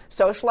example,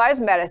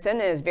 socialized medicine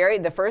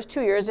in the first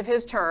 2 years of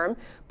his term,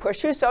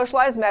 pushed through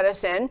socialized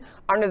medicine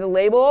under the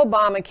label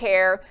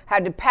Obamacare,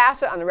 had to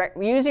pass it on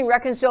using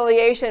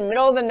reconciliation,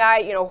 middle of the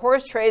night,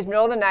 horse trades,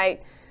 middle of the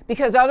night,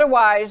 because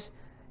otherwise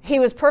he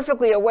was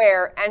perfectly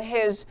aware, and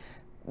his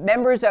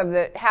members of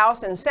the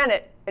House and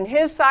Senate and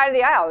his side of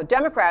the aisle, the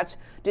Democrats,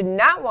 did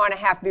not want to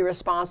have to be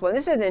responsible. And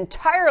this is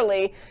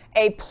entirely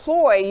a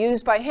ploy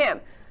used by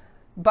him.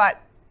 But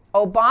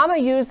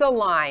Obama used the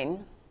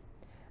line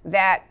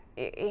that,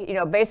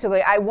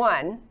 basically, I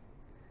won,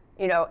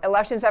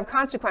 elections have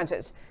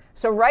consequences.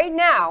 So right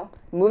now,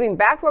 moving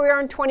back where we are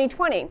in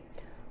 2020,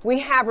 we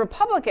have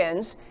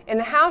Republicans in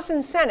the House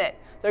and Senate.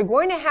 They're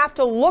going to have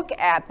to look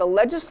at the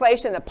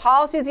legislation, the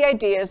policies, the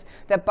ideas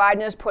that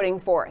Biden is putting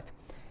forth.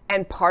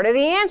 And part of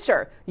the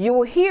answer you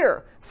will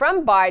hear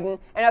from Biden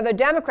and other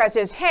Democrats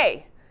is,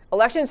 hey,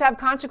 elections have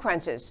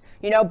consequences.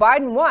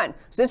 Biden won.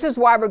 So this is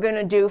why we're going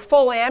to do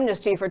full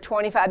amnesty for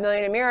 25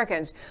 million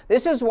Americans.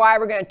 This is why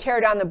we're going to tear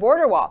down the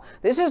border wall.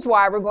 This is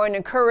why we're going to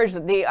encourage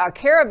the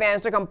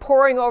caravans to come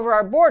pouring over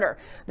our border.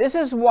 This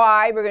is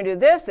why we're going to do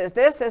this.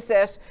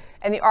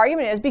 And the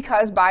argument is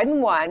because Biden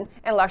won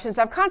and elections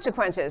have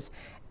consequences.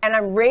 And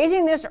I'm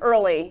raising this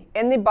early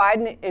in the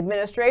Biden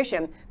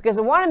administration because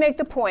I want to make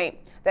the point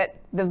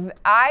that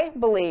I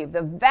believe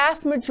the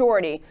vast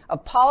majority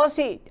of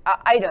policy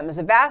items,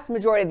 the vast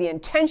majority of the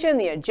intention,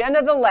 the agenda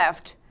of the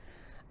left,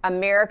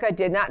 America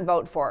did not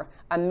vote for.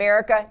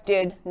 America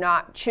did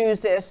not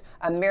choose this.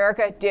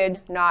 America did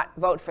not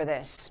vote for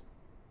this.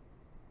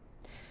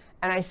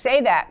 And I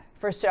say that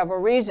for several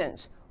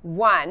reasons.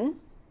 One,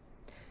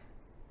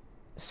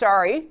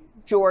 sorry,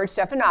 George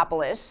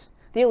Stephanopoulos,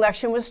 the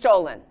election was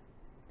stolen.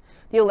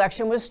 The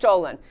election was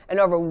stolen. An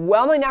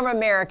overwhelming number of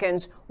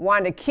Americans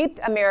wanted to keep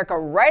America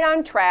right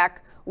on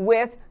track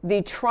with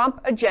the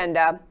Trump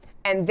agenda,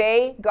 and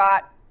they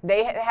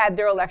had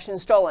their election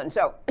stolen.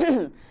 So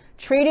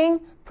treating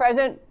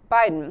President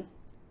Biden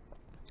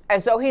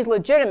as though he's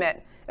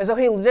legitimate, as though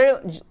he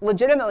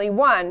legitimately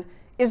won,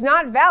 is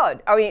not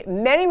valid. I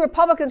mean, many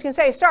Republicans can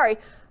say, sorry,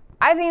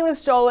 I think it was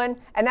stolen,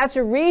 and that's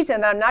a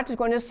reason that I'm not just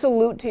going to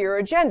salute to your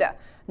agenda.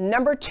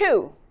 Number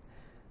two,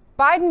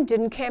 Biden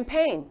didn't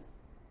campaign.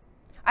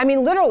 I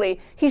mean, literally,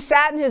 he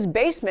sat in his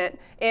basement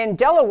in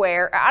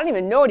Delaware. I don't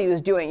even know what he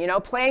was doing,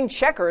 playing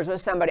checkers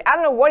with somebody. I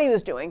don't know what he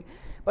was doing,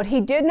 but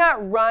he did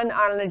not run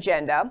on an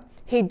agenda.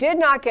 He did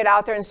not get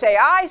out there and say,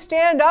 I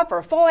stand up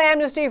for full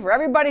amnesty for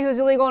everybody who's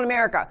illegal in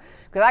America.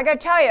 Because I got to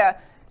tell you,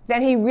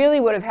 then he really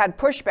would have had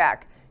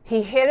pushback.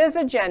 He hid his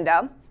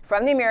agenda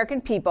from the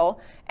American people,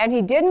 and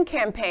he didn't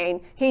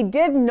campaign. He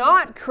did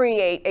not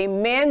create a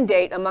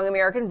mandate among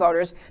American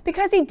voters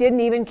because he didn't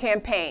even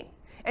campaign.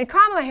 And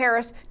Kamala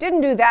Harris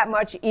didn't do that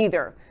much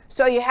either.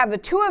 So you have the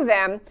two of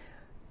them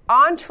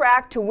on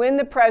track to win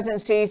the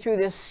presidency through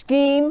this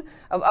scheme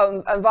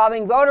of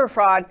involving voter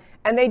fraud,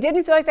 and they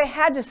didn't feel like they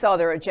had to sell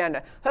their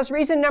agenda. That's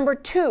reason number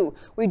two.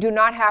 We do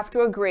not have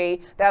to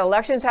agree that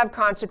elections have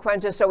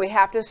consequences, so we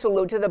have to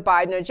salute to the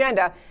Biden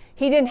agenda.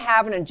 He didn't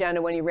have an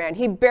agenda when he ran.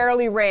 He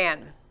barely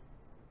ran.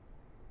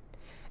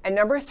 And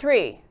number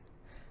three,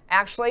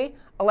 actually,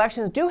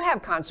 elections do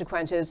have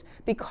consequences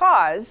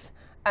because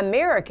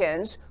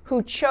Americans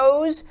who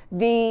chose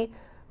the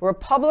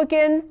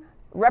Republican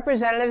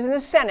representatives in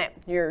the Senate,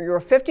 you're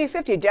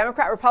 50-50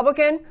 Democrat,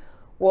 Republican,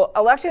 well,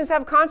 elections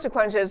have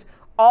consequences.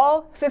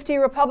 All 50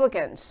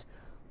 Republicans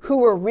who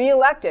were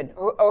reelected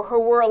or who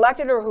were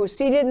elected or who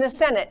seated in the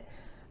Senate,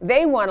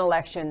 they won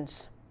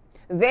elections.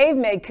 They've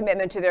made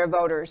commitment to their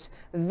voters.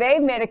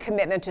 They've made a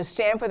commitment to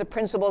stand for the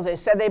principles they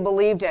said they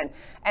believed in.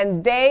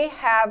 And they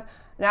have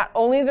not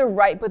only the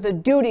right, but the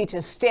duty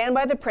to stand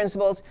by the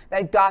principles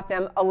that got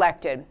them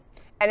elected.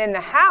 And in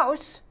the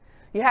House,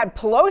 you had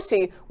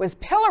Pelosi was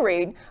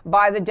pilloried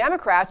by the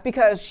Democrats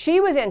because she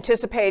was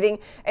anticipating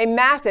a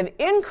massive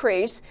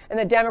increase in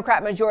the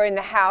Democrat majority in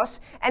the House,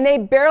 and they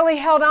barely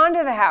held on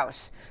to the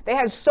House. They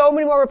had so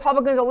many more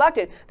Republicans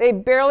elected, they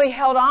barely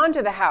held on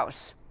to the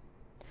House.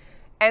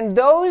 And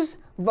those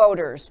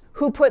voters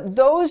who put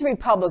those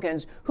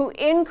Republicans who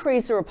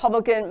increased the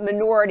Republican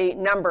minority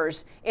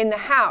numbers in the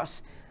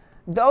House,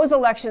 those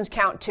elections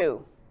count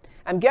too.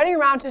 I'm getting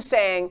around to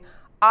saying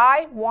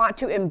I want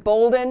to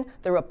embolden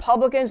the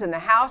Republicans in the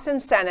House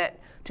and Senate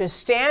to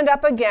stand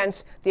up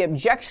against the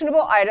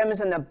objectionable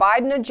items in the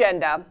Biden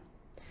agenda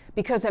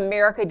because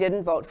America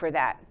didn't vote for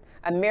that.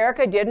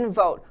 America didn't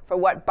vote for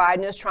what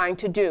Biden is trying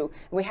to do.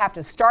 We have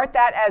to start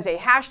that as a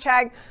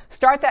hashtag,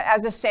 start that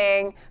as a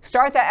saying,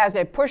 start that as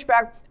a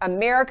pushback.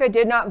 America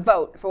did not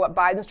vote for what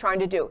Biden's trying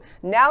to do.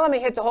 Now let me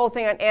hit the whole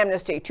thing on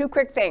amnesty. Two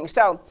quick things.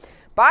 So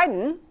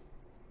Biden,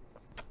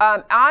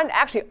 on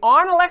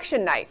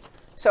election night,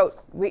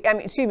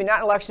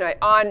 not election night,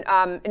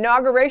 on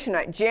inauguration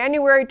night,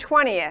 January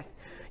 20th,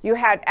 you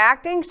had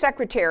acting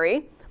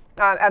secretary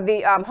of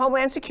the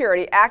Homeland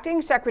Security,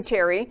 acting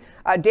secretary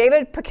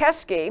David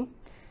Pekeski,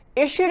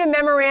 issued a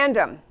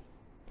memorandum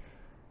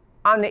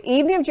on the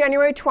evening of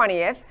January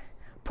 20th,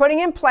 putting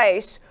in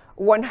place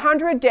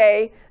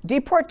 100-day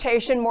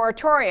deportation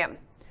moratorium.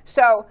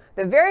 So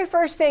the very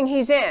first thing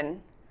he's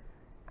in,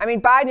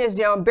 Biden is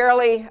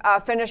barely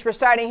finished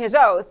reciting his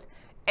oath,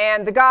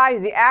 and the guy,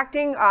 the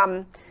acting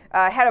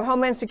head of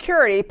Homeland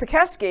Security,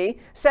 Pekeski,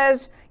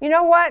 says, you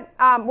know what,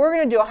 we're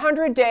going to do a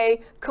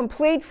 100-day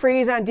complete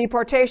freeze on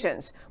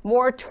deportations,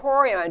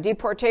 moratorium on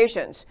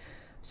deportations.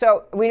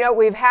 So we know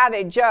we've had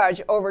a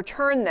judge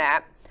overturn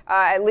that,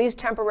 at least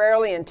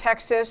temporarily in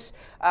Texas.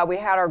 We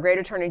had our great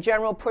attorney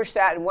general push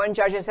that, and one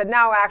judge has said,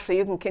 no, actually,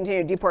 you can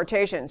continue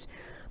deportations.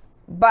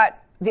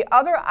 But the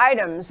other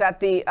items that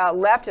the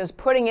left is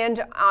putting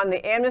on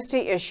the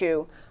amnesty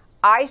issue,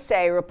 I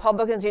say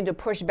Republicans need to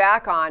push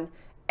back on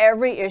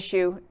every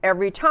issue,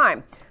 every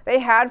time. They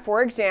had,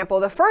 for example,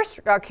 the first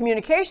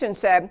communication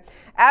said,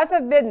 as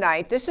of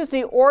midnight, this is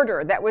the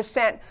order that was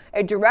sent,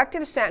 a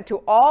directive sent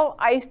to all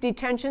ICE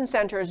detention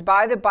centers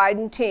by the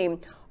Biden team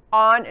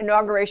on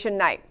inauguration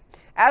night.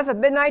 As of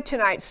midnight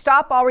tonight,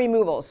 stop all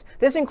removals.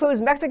 This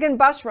includes Mexican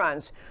bus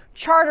runs,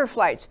 charter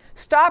flights,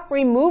 stop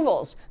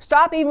removals,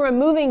 stop even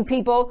removing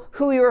people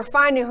who you are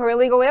finding who are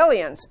illegal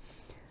aliens.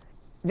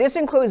 This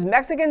includes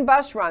Mexican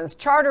bus runs,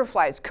 charter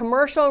flights,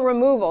 commercial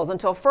removals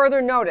until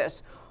further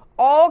notice.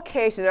 All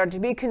cases are to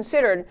be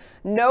considered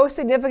no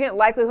significant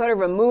likelihood of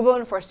removal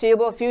in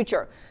foreseeable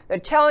future. They're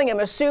telling him,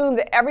 assume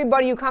that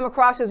everybody you come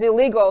across is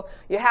illegal,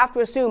 you have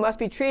to assume must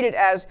be treated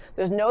as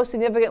there's no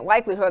significant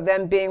likelihood of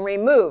them being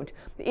removed.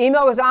 The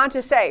email goes on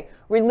to say,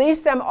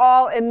 release them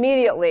all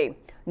immediately.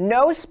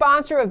 No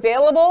sponsor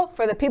available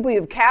for the people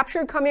you've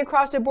captured coming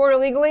across the border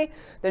illegally.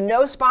 The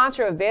no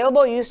sponsor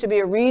available used to be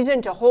a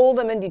reason to hold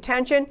them in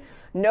detention.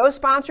 No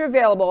sponsor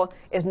available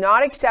is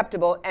not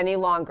acceptable any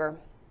longer.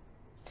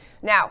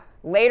 Now,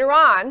 later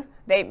on,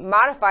 they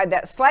modified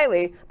that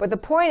slightly, but the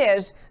point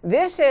is,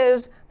 this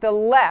is the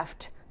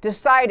left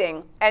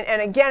deciding,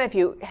 and again, if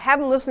you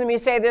haven't listened to me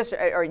say this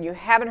or you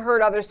haven't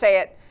heard others say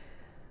it,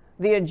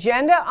 the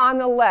agenda on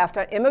the left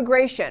on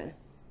immigration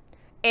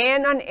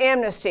and on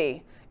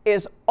amnesty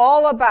is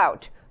all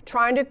about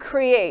trying to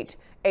create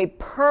a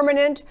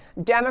permanent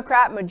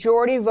Democrat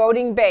majority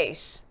voting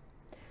base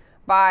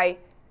by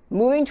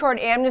moving toward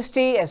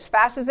amnesty as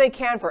fast as they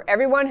can for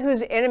everyone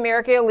who's in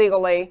America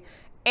illegally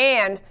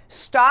and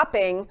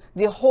stopping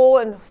the whole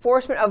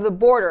enforcement of the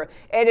border.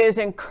 It is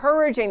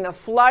encouraging the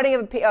flooding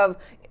of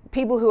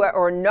people who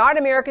are not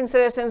American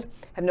citizens,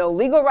 have no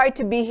legal right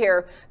to be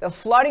here, the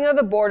flooding of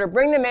the border,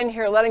 bring them in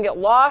here, let them get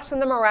lost in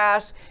the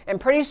morass,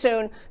 and pretty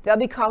soon they'll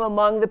become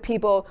among the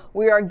people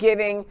we're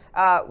going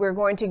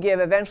to give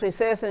eventually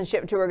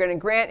citizenship to. We're going to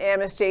grant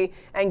amnesty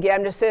and get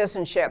them to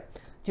citizenship.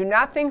 Do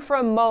not think for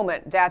a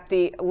moment that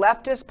the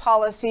leftist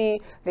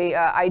policy, the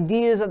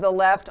ideas of the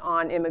left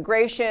on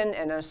immigration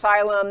and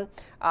asylum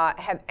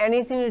have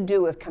anything to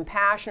do with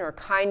compassion or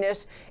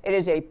kindness. It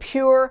is a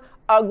pure,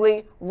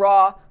 ugly,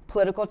 raw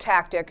political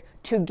tactic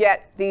to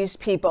get these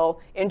people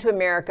into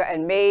America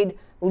and made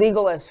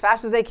legal as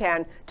fast as they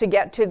can to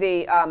get to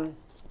the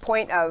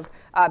point of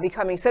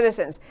becoming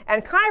citizens.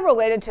 And kind of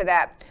related to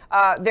that,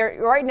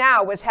 right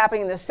now what's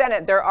happening in the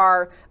Senate, there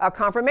are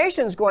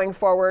confirmations going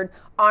forward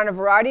on a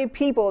variety of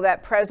people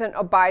that President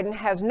Biden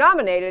has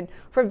nominated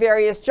for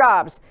various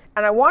jobs.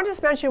 And I want to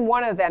just mention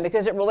one of them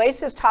because it relates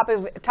to this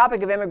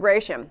topic of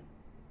immigration.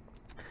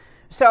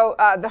 So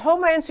the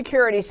Homeland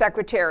Security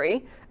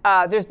Secretary,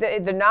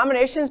 the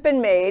nomination's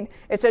been made.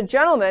 It's a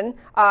gentleman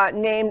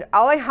named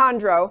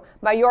Alejandro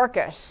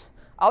Mayorkas.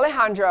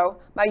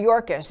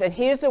 And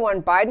he is the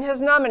one Biden has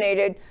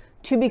nominated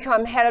to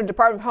become head of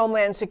Department of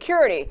Homeland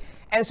Security.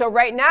 And so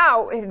right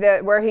now,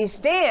 where he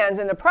stands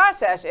in the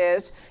process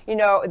is,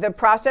 the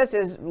process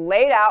is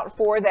laid out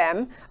for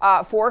them,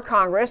 for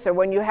Congress. So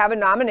when you have a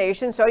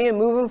nomination, so you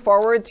move them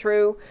forward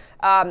through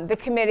the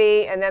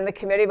committee, and then the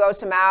committee votes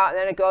them out, and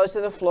then it goes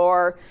to the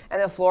floor,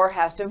 and the floor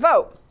has to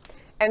vote.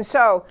 And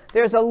so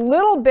there's a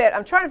little bit,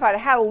 I'm trying to find, I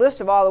had a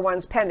list of all the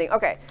ones pending.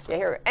 Okay, yeah,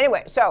 here.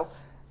 Anyway, so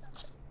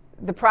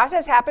the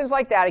process happens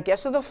like that. It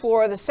gets to the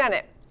floor of the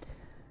Senate.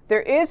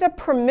 There is a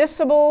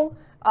permissible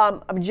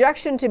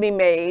objection to be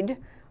made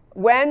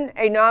when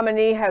a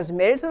nominee has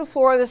made it to the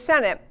floor of the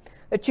Senate,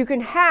 that you can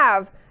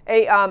have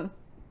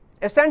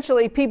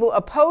essentially people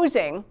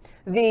opposing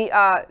the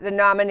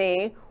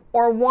nominee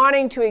or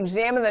wanting to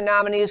examine the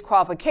nominee's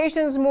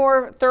qualifications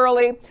more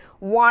thoroughly,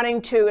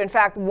 wanting to, in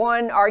fact,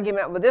 one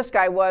argument with this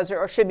guy was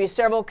there should be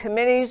several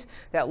committees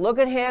that look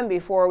at him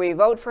before we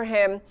vote for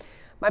him.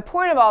 My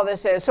point of all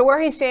this is, so where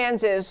he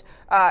stands is,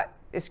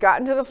 it's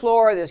gotten to the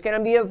floor, there's going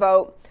to be a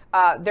vote.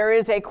 There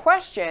is a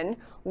question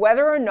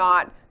whether or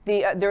not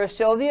there is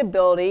still the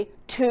ability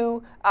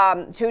to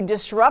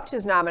disrupt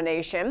his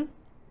nomination,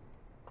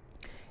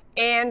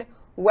 and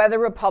whether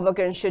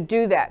Republicans should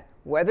do that,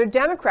 whether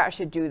Democrats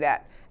should do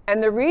that.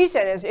 And the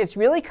reason is, it's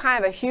really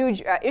kind of a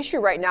huge issue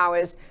right now,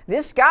 is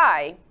this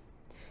guy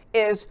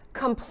is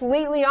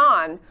completely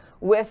on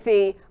with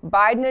the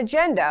Biden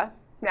agenda.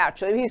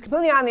 Naturally, he's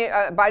completely on the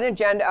Biden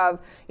agenda of,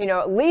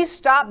 at least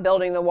stop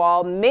building the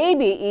wall,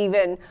 maybe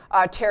even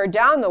tear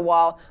down the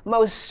wall,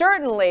 most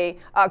certainly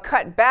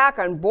cut back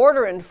on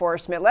border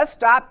enforcement. Let's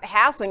stop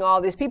hassling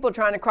all these people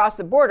trying to cross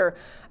the border.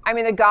 I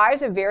mean, the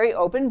guy's a very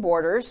open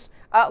borders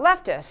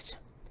leftist.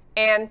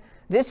 And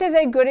this is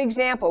a good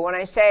example when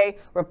I say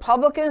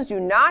Republicans do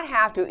not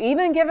have to,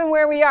 even given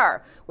where we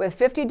are, with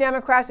 50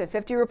 Democrats and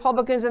 50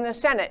 Republicans in the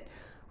Senate,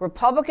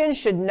 Republicans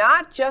should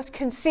not just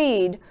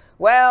concede,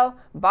 well,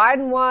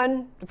 Biden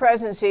won the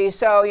presidency,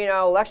 so,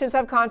 elections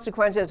have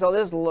consequences, so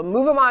let's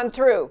move them on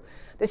through.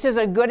 This is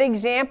a good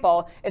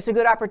example. It's a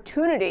good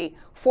opportunity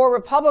for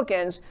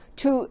Republicans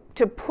to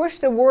push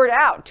the word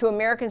out to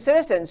American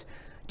citizens.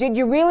 Did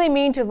you really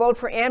mean to vote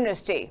for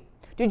amnesty?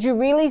 Did you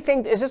really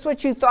think, is this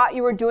what you thought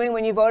you were doing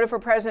when you voted for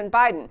President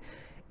Biden?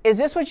 Is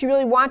this what you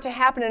really want to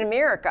happen in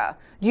America?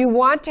 Do you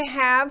want to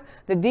have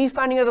the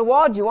defunding of the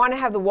wall? Do you want to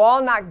have the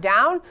wall knocked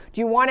down?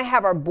 Do you want to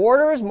have our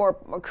borders more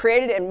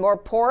created and more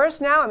porous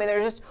now? I mean,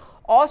 there's just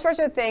all sorts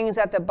of things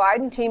that the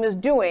Biden team is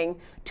doing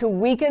to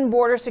weaken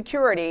border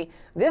security.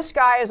 This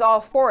guy is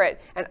all for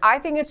it. And I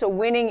think it's a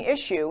winning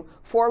issue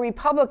for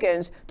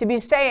Republicans to be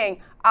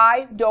saying,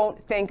 I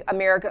don't think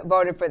America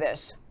voted for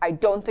this. I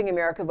don't think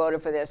America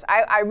voted for this.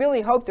 I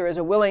really hope there is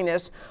a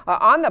willingness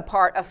on the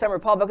part of some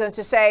Republicans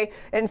to say,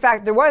 in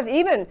fact, there was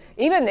even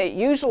the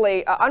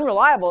usually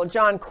unreliable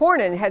John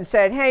Cornyn had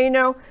said, hey,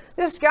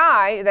 this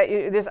guy,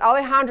 this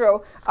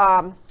Alejandro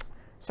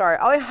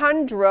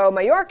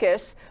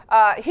Mayorkas,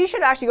 he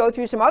should actually go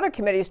through some other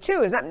committees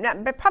too. It's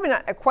probably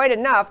not quite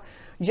enough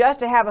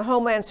just to have a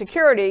Homeland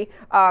Security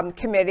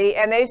committee,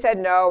 and they said,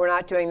 no, we're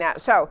not doing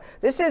that. So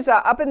this is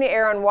up in the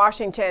air in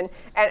Washington,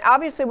 and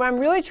obviously what I'm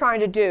really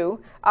trying to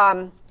do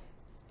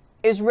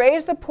is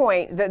raise the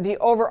point, the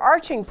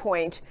overarching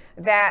point,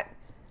 that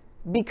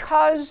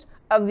because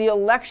of the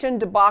election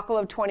debacle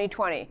of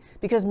 2020,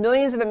 because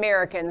millions of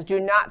Americans do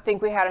not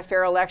think we had a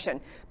fair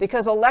election,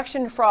 because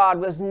election fraud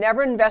was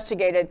never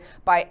investigated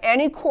by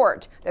any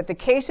court, that the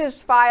cases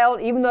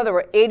filed, even though there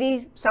were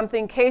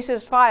 80-something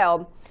cases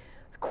filed,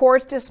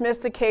 Courts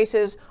dismissed the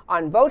cases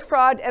on vote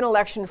fraud and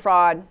election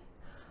fraud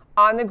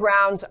on the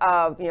grounds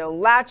of,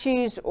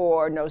 laches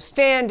or no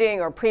standing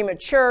or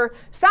premature,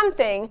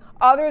 something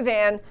other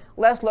than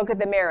let's look at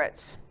the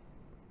merits.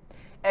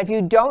 And if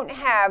you don't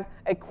have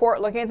a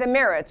court looking at the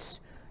merits,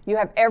 you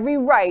have every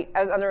right,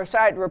 as on the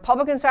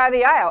Republican side of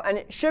the aisle, and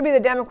it should be the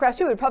Democrats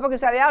too, the Republican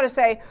side of the aisle, to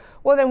say,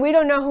 well, then we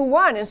don't know who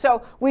won. And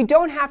so we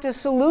don't have to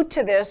salute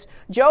to this.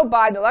 Joe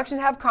Biden, elections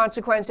have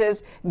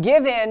consequences,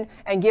 give in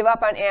and give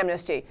up on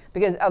amnesty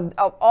because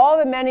of all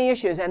the many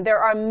issues, and there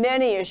are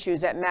many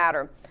issues that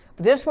matter.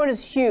 But this one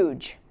is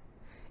huge.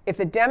 If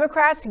the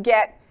Democrats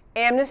get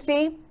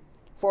amnesty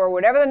for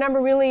whatever the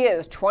number really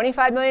is,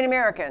 25 million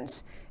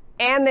Americans,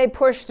 and they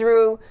push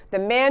through the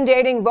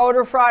mandating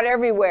voter fraud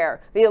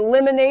everywhere, the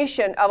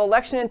elimination of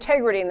election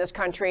integrity in this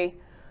country,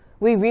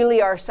 we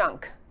really are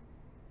sunk.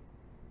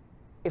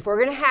 If we're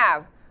going to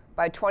have,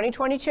 by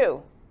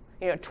 2022,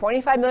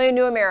 25 million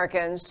new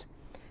Americans,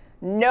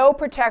 no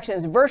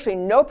protections, virtually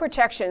no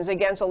protections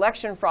against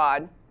election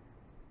fraud,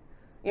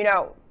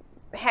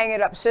 hang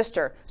it up,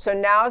 sister. So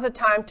now is the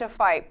time to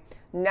fight.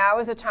 Now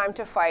is the time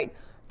to fight.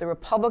 The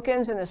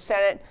Republicans in the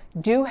Senate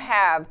do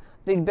have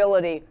the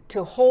ability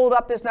to hold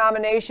up this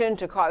nomination,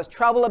 to cause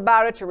trouble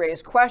about it, to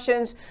raise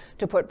questions,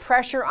 to put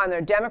pressure on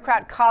their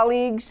Democrat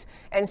colleagues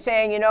and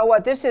saying,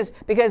 this is,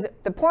 because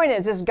the point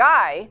is this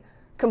guy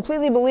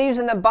completely believes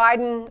in the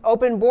Biden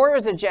open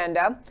borders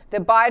agenda, the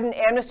Biden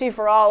amnesty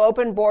for all,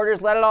 open borders,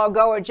 let it all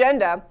go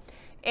agenda.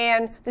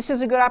 And this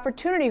is a good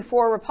opportunity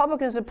for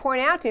Republicans to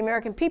point out to the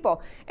American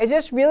people, is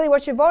this really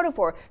what you voted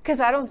for? Because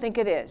I don't think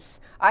it is.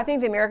 I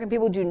think the American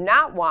people do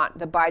not want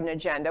the Biden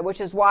agenda, which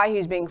is why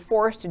he's being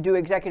forced to do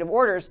executive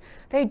orders.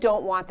 They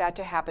don't want that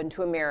to happen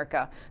to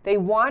America. They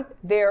want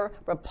their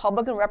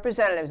Republican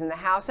representatives in the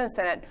House and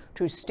Senate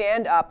to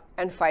stand up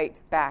and fight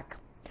back.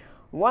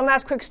 One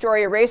last quick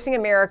story, erasing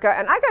America.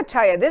 And I got to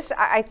tell you,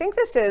 I think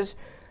this is,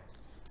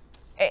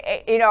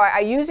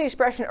 I use the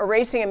expression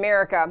erasing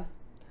America.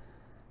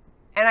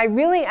 And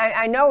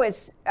I know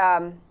it's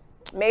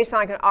may sound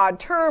like an odd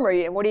term,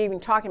 or what are you even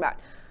talking about?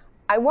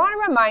 I want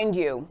to remind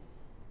you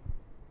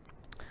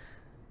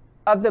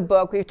of the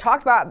book. We've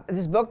talked about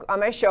this book on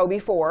my show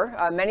before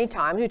many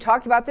times. We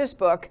talked about this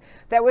book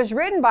that was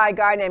written by a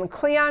guy named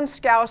Cleon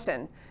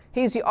Skousen.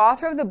 He's the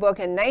author of the book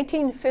in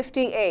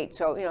 1958,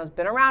 so it's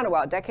been around a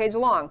while, decades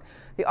long.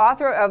 The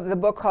author of the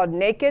book called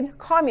Naked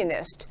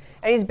Communist.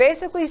 And he's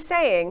basically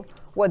saying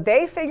what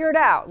they figured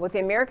out, what the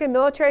American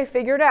military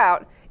figured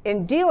out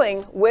in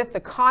dealing with the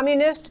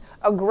communist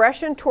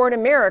aggression toward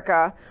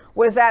America,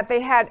 was that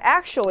they had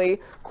actually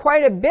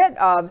quite a bit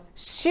of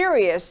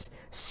serious,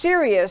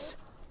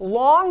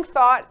 long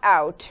thought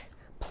out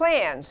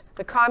plans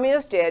the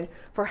communists did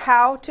for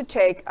how to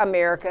take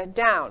America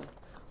down.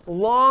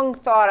 Long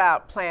thought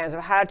out plans of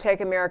how to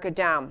take America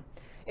down.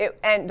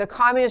 And the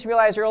communists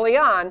realized early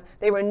on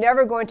they were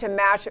never going to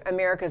match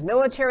America's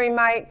military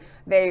might.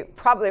 They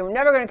were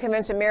never going to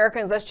convince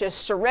Americans, let's just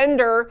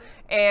surrender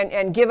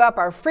and give up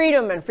our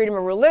freedom and freedom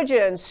of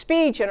religion and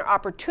speech and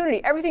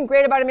opportunity, everything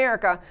great about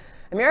America.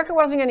 America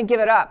wasn't going to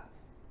give it up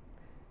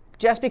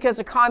just because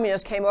the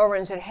communists came over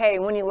and said, hey,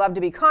 wouldn't you love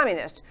to be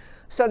communist?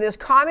 So this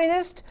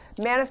communist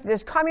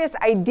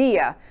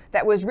idea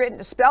that was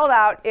spelled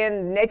out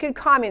in Naked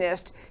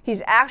Communist,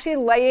 he's actually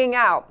laying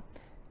out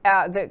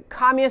the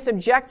communist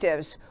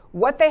objectives,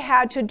 what they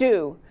had to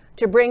do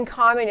to bring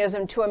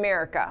communism to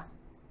America,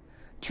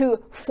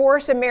 to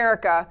force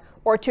America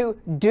or to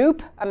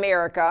dupe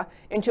America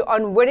into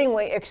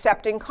unwittingly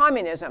accepting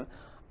communism.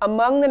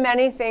 Among the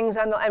many things,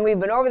 and we've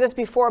been over this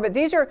before, but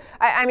these are,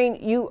 I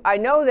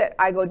know that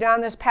I go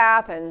down this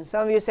path and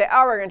some of you say,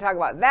 oh, we're going to talk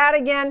about that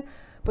again,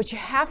 but you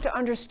have to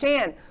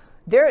understand,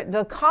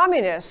 the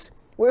communists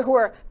who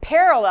are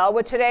parallel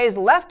with today's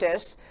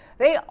leftists,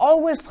 they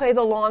always play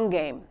the long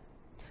game.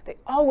 They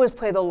always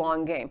play the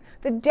long game,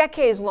 the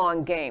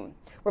decades-long game.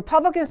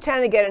 Republicans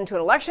tend to get into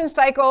an election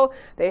cycle.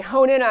 They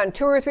hone in on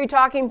 2 or 3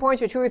 talking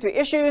points or 2 or 3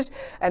 issues,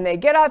 and they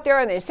get out there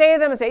and they say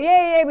them and say,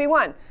 yay, we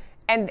won.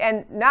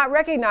 And not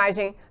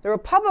recognizing the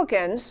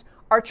Republicans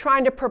are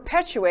trying to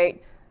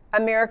perpetuate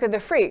America the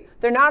free.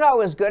 They're not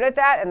always good at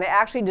that, and they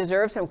actually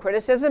deserve some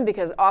criticism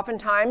because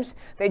oftentimes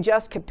they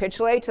just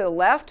capitulate to the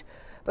left.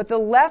 But the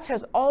left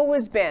has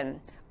always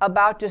been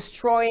about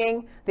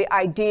destroying the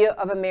idea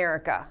of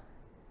America,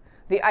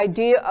 the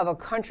idea of a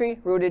country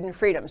rooted in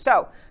freedom.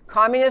 So,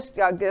 communist,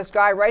 this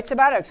guy writes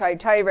about it. So I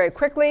tell you very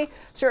quickly,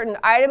 certain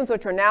items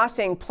which we're now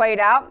seeing played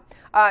out.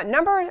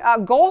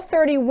 Goal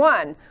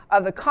 31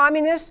 of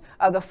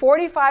the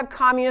 45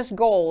 communist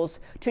goals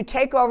to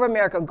take over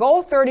America.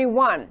 Goal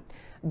 31,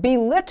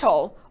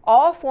 belittle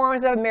all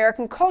forms of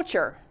American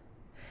culture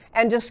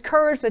and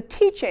discourage the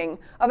teaching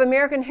of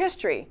American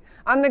history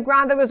on the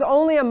ground that was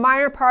only a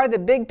minor part of the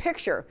big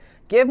picture.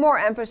 Give more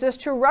emphasis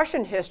to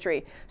Russian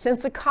history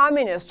since the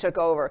communists took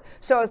over.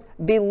 So it's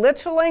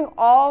belittling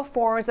all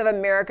forms of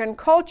American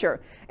culture.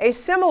 A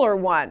similar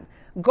one,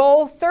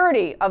 Goal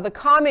 30 of the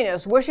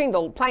communists playing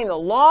the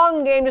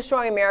long game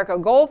destroying America.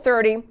 Goal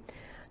 30,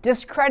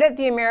 discredit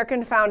the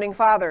American founding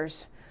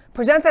fathers.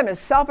 present them as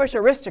selfish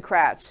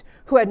aristocrats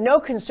who had no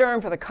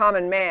concern for the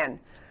common man.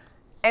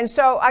 And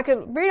so I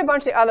could read a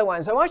bunch of the other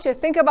ones. I want you to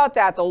think about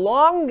that. The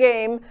long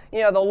game,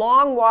 the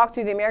long walk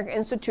through the American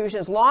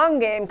institutions, long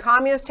game,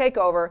 communist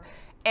takeover.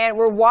 And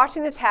we're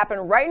watching this happen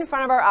right in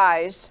front of our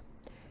eyes.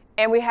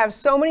 And we have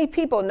so many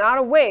people not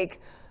awake,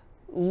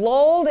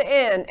 lulled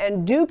in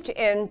and duped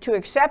into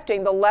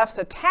accepting the left's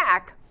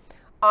attack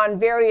on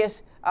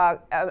various, on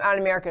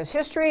America's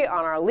history,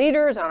 on our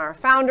leaders, on our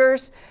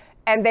founders.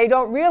 And they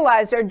don't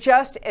realize they're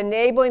just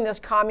enabling this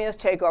communist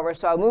takeover.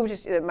 So I'll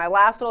move to my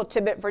last little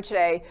tidbit for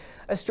today,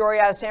 a story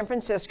out of San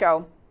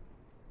Francisco.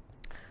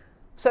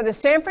 So the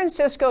San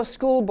Francisco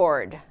School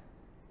Board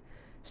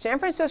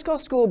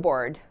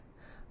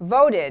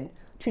voted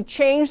to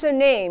change the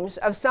names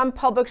of some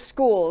public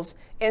schools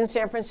in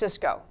San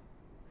Francisco.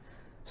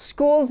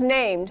 Schools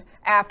named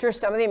after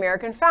some of the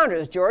American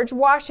founders. George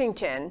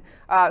Washington,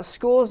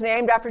 schools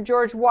named after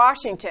George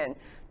Washington,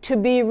 to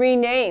be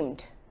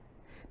renamed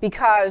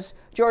because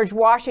George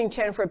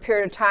Washington, for a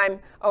period of time,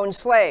 owned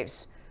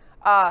slaves.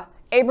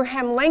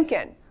 Abraham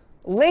Lincoln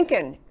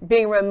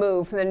being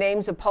removed from the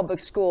names of public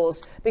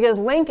schools because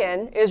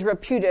Lincoln is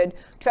reputed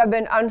to have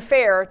been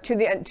unfair to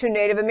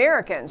Native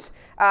Americans.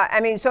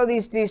 So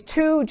these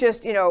two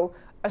just,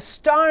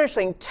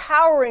 astonishing,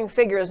 towering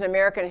figures in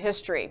American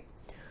history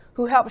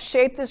who helped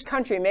shape this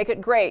country, make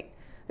it great.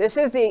 This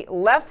is the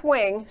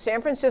left-wing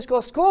San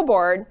Francisco School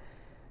Board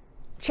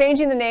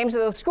changing the names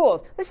of those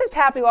schools. This is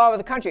happening all over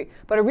the country,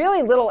 but a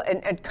really little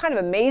and kind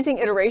of amazing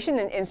iteration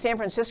in San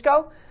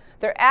Francisco.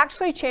 They're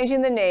actually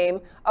changing the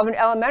name of an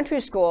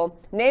elementary school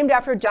named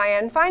after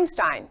Dianne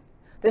Feinstein,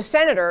 the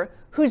senator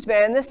who's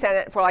been in the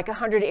Senate for like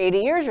 180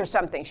 years or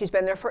something. She's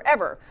been there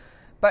forever.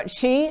 But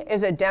she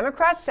is a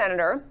Democrat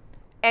senator,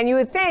 and you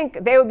would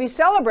think they would be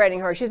celebrating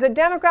her. She's a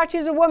Democrat,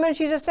 she's a woman,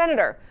 she's a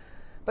senator.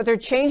 But they're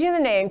changing the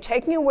name,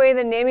 taking away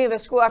the naming of a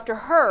school after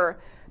her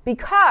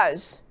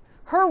because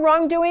her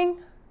wrongdoing,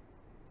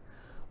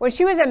 when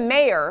she was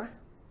mayor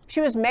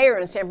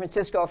in San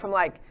Francisco from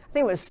I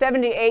think it was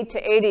 78 to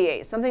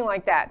 88, something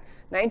like that.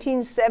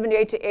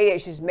 1978 to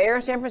 88, she's mayor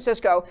of San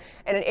Francisco.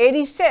 And in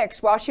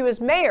 86, while she was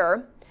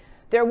mayor,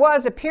 there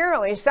was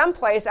apparently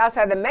someplace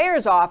outside the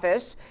mayor's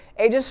office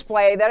a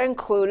display that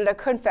included a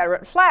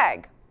Confederate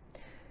flag.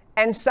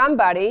 And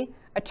somebody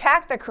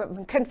attacked the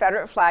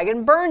Confederate flag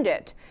and burned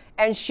it.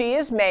 And she,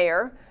 as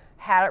mayor,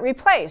 had it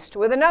replaced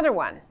with another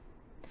one.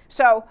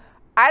 So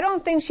I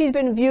don't think she's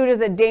been viewed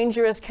as a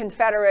dangerous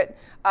Confederate,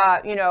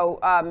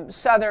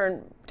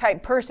 Southern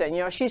type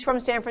person. She's from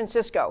San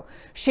Francisco.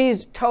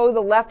 She's towed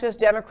the leftist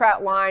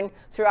Democrat line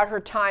throughout her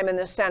time in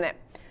the Senate.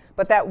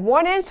 But that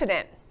one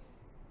incident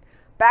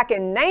back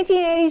in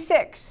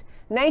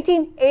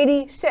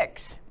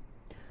 1986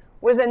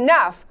 was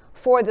enough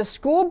for the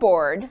school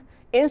board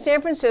in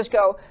San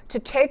Francisco to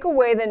take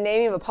away the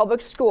naming of a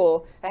public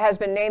school that has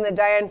been named the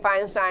Dianne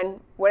Feinstein,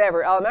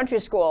 elementary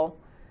school,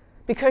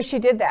 because she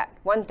did that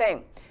one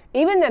thing.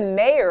 Even the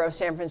mayor of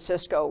San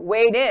Francisco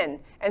weighed in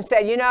and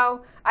said,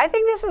 I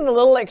think this is a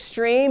little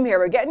extreme here.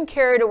 We're getting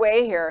carried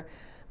away here.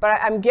 But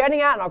I'm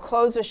getting out, and I'll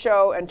close the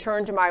show and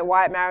turn to my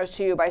Why It Matters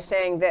to You by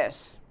saying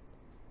this.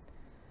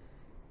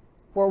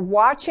 We're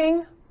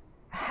watching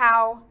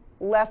how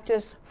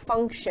leftists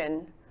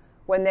function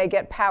when they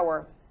get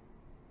power.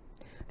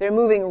 They're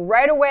moving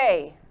right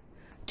away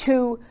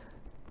to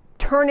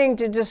turning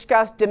to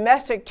discuss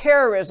domestic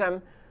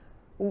terrorism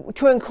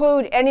to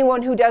include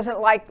anyone who doesn't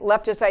like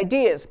leftist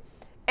ideas,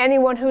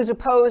 anyone who's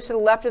opposed to the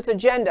leftist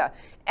agenda,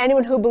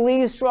 anyone who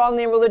believes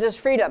strongly in religious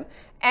freedom,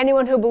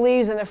 anyone who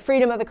believes in the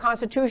freedom of the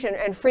Constitution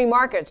and free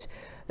markets.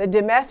 The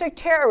domestic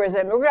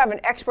terrorism, we're going to have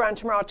an expert on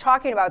tomorrow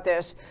talking about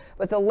this,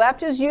 but the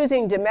left is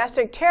using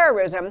domestic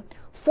terrorism,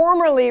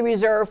 formerly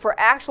reserved for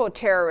actual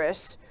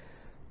terrorists,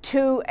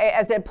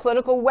 as a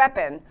political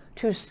weapon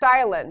to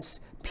silence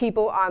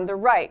people on the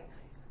right.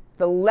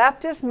 The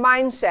leftist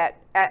mindset,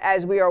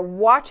 as we are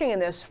watching in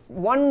this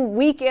 1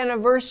 week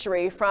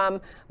anniversary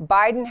from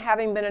Biden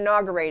having been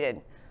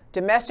inaugurated,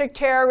 domestic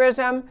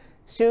terrorism,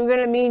 soon going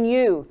to mean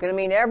going to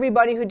mean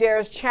everybody who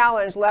dares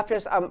challenge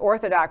leftist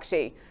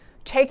orthodoxy.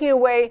 Taking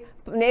away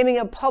naming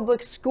of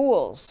public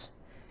schools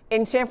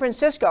in San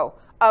Francisco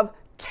of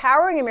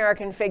towering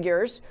American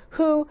figures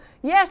who,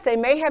 yes, they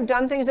may have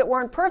done things that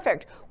weren't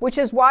perfect, which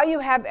is why you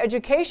have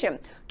education,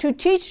 to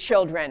teach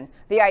children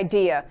the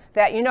idea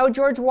that,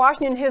 George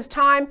Washington in his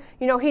time,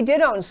 he did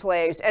own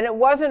slaves and it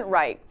wasn't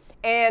right.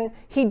 And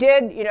he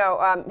did,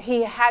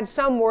 he had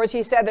some words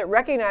he said that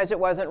recognized it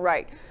wasn't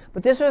right.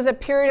 But this was a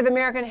period of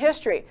American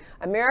history.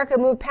 America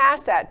moved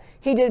past that.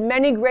 He did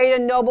many great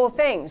and noble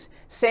things.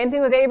 Same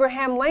thing with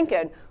Abraham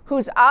Lincoln,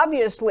 who's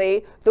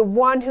obviously the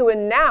one who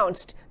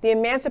announced the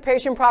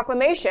Emancipation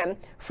Proclamation,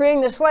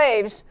 freeing the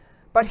slaves,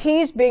 but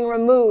he's being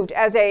removed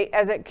as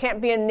it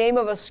can't be a name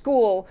of a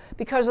school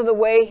because of the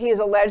way he is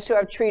alleged to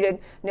have treated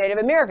Native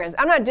Americans.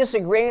 I'm not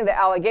disagreeing with the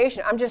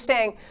allegation. I'm just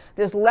saying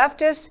this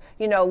leftist,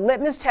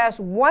 litmus test,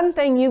 one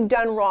thing you've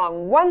done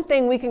wrong, one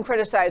thing we can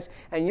criticize,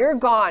 and you're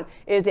gone,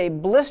 is a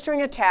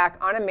blistering attack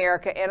on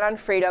America and on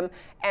freedom,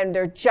 and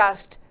they're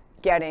just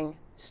getting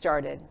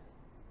started.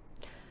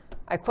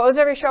 I close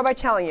every show by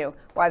telling you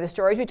why the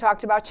stories we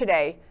talked about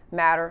today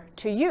matter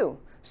to you.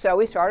 So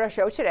we started our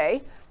show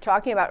today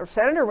talking about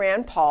Senator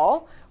Rand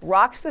Paul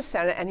rocks the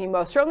Senate, and he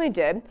most certainly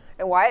did,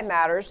 and why it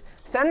matters.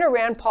 Senator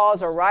Rand Paul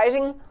is a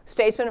rising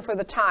statesman for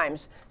the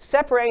times,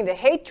 separating the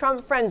hate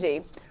Trump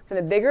frenzy from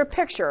the bigger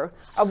picture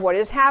of what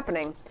is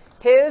happening.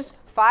 His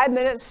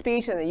 5-minute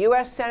speech in the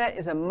U.S. Senate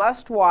is a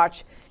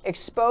must-watch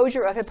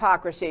exposure of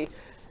hypocrisy.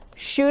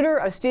 Shooter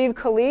of Steve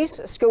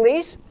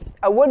Scalise,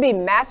 a would-be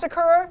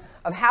massacrer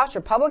of House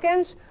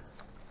Republicans.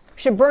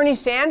 Should Bernie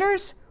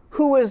Sanders,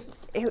 who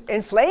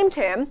inflamed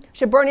him,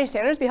 should Bernie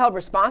Sanders be held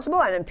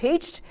responsible and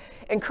impeached?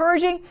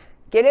 Encouraging,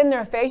 get in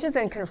their faces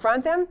and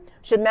confront them?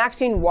 Should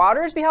Maxine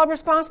Waters be held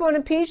responsible and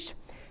impeached?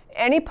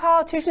 Any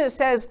politician that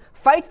says,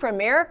 fight for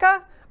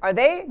America, are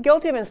they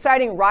guilty of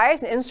inciting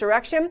riots and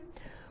insurrection?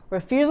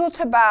 Refusal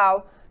to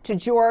bow to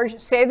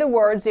George, say the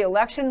words, the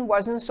election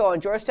wasn't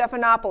stolen. George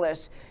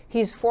Stephanopoulos,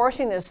 he's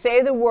forcing to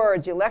say the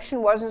words, the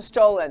election wasn't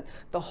stolen.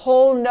 The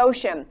whole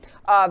notion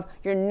of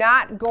you're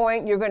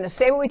going to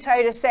say what we tell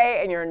you to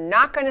say, and you're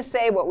not going to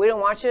say what we don't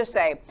want you to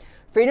say.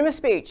 Freedom of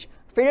speech,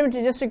 freedom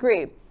to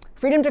disagree,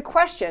 freedom to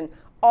question,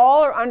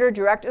 all are under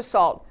direct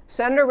assault.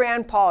 Senator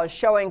Rand Paul is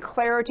showing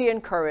clarity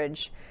and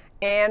courage.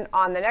 And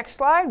on the next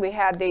slide, we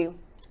had the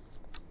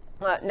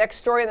next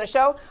story in the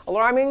show,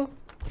 alarming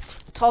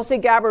Tulsi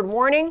Gabbard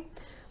warning.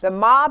 The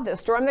mob that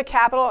stormed the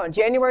Capitol on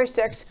January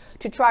 6th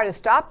to try to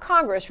stop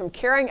Congress from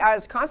carrying out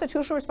its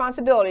constitutional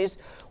responsibilities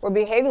were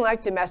behaving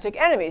like domestic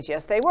enemies.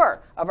 Yes, they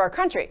were, of our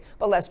country.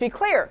 But let's be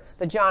clear.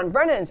 The John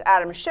Brennans,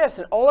 Adam Schiffs,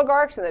 and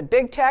oligarchs and the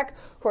big tech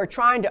who are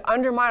trying to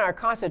undermine our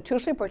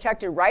constitutionally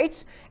protected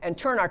rights and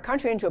turn our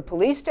country into a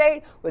police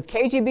state with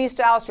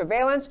KGB-style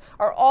surveillance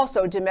are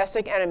also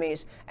domestic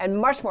enemies and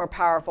much more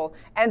powerful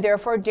and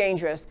therefore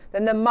dangerous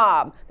than the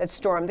mob that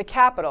stormed the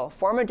Capitol.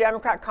 Former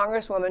Democrat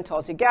Congresswoman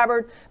Tulsi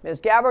Gabbard. Ms.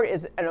 Gabbard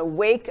is an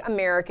awake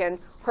American.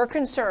 Her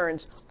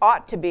concerns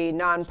ought to be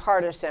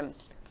nonpartisan.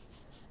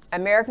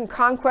 American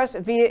conquest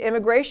via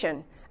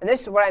immigration. And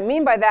this, what I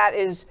mean by that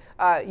is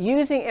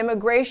using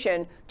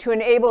immigration to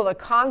enable the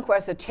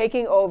conquest, the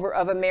taking over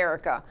of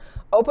America.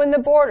 Open the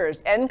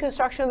borders, end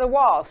construction of the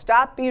wall,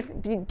 stop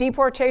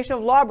deportation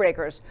of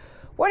lawbreakers.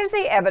 What is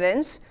the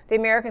evidence the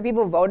American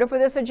people voted for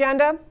this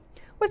agenda?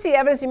 What's the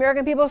evidence the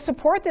American people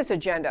support this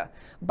agenda?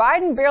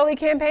 Biden barely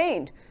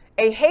campaigned.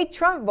 A hate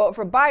Trump vote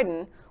for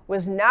Biden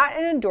was not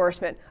an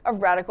endorsement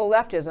of radical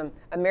leftism.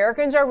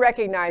 Americans are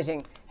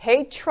recognizing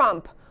hate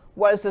Trump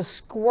was the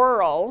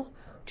squirrel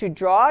to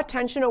draw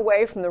attention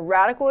away from the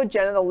radical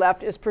agenda the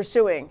left is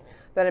pursuing,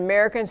 that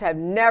Americans have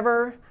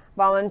never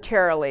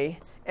voluntarily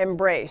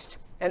embraced.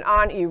 And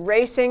on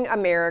erasing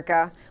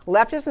America,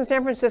 leftists in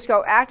San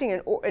Francisco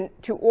acting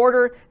to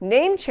order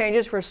name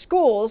changes for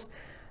schools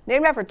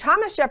named after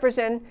Thomas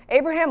Jefferson,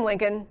 Abraham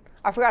Lincoln,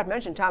 I forgot to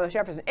mention Thomas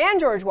Jefferson, and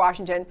George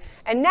Washington,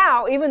 and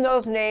now even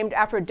those named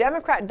after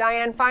Democrat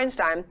Dianne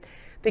Feinstein,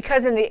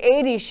 because in the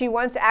 80s she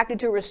once acted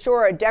to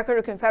restore a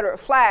decorative Confederate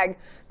flag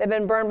that had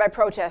been burned by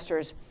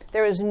protesters.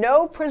 There is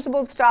no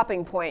principled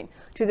stopping point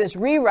to this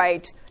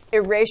rewrite,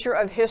 erasure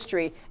of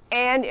history,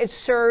 and it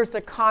serves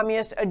the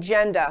communist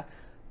agenda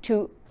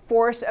to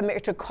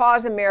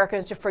cause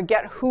Americans to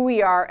forget who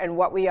we are and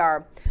what we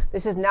are.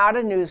 This is not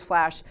a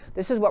newsflash.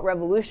 This is what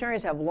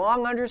revolutionaries have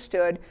long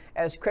understood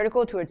as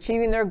critical to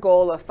achieving their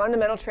goal of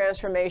fundamental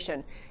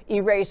transformation.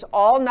 Erase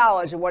all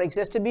knowledge of what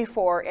existed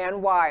before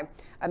and why.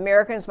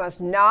 Americans must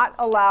not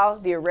allow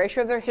the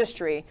erasure of their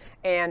history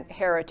and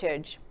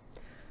heritage.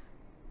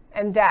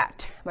 And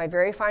that, my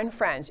very fine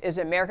friends, is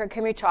America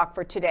Can We Talk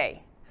for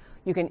today.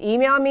 You can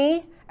email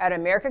me at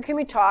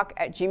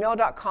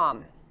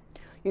americacanwetalk@gmail.com.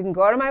 You can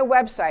go to my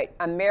website,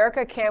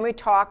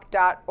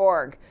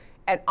 americacanwetalk.org.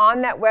 And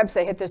on that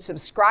website, hit the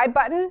subscribe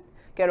button,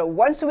 get a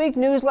once-a-week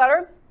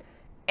newsletter,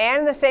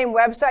 and on the same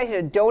website, hit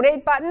a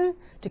donate button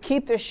to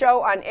keep the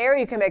show on air.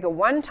 You can make a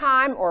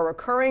one-time or a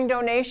recurring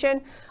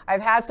donation.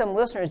 I've had some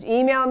listeners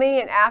email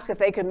me and ask if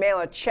they could mail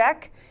a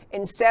check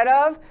instead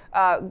of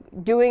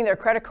doing their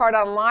credit card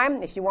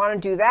online. If you want to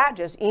do that,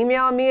 just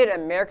email me at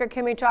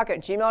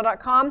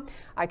americacanwetalk@gmail.com.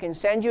 I can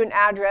send you an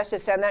address to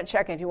send that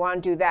check if you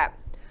want to do that.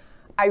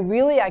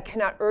 I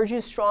cannot urge you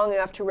strong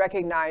enough to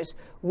recognize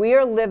we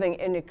are living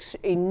in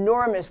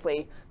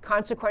enormously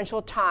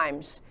consequential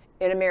times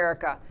in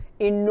America.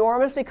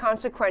 Enormously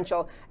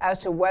consequential as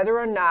to whether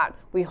or not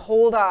we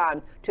hold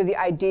on to the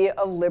idea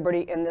of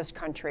liberty in this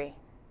country.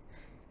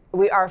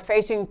 We are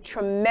facing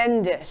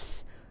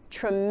tremendous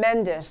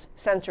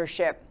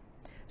censorship.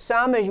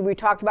 Some, as we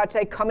talked about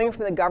today, coming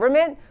from the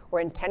government or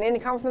intending to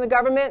come from the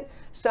government,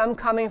 some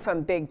coming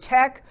from big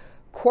tech.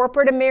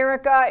 Corporate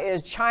America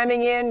is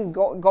chiming in,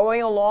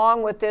 going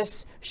along with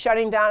this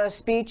shutting down of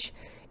speech.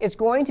 It's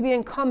going to be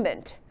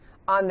incumbent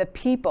on the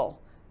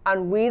people,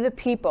 on we the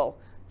people,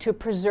 to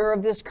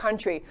preserve this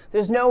country.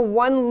 There's no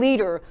one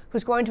leader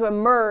who's going to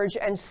emerge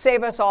and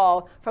save us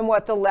all from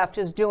what the left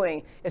is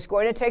doing. It's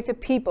going to take the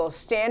people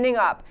standing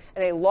up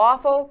in a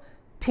lawful,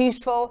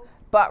 peaceful,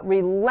 but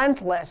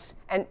relentless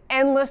and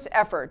endless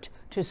effort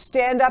to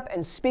stand up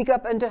and speak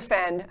up and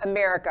defend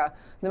America,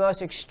 the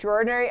most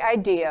extraordinary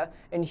idea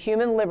in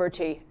human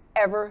liberty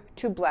ever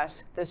to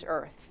bless this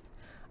earth.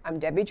 I'm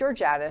Debbie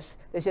Georgatos.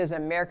 This is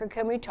America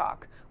Can We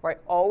Talk, where I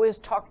always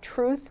talk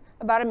truth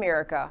about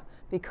America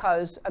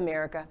because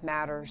America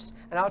matters.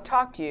 And I'll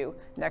talk to you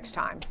next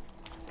time.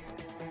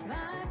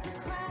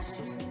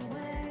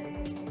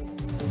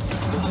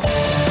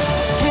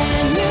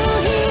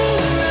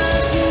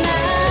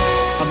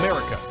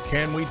 America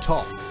Can We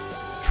Talk?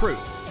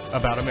 Truth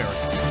about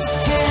America.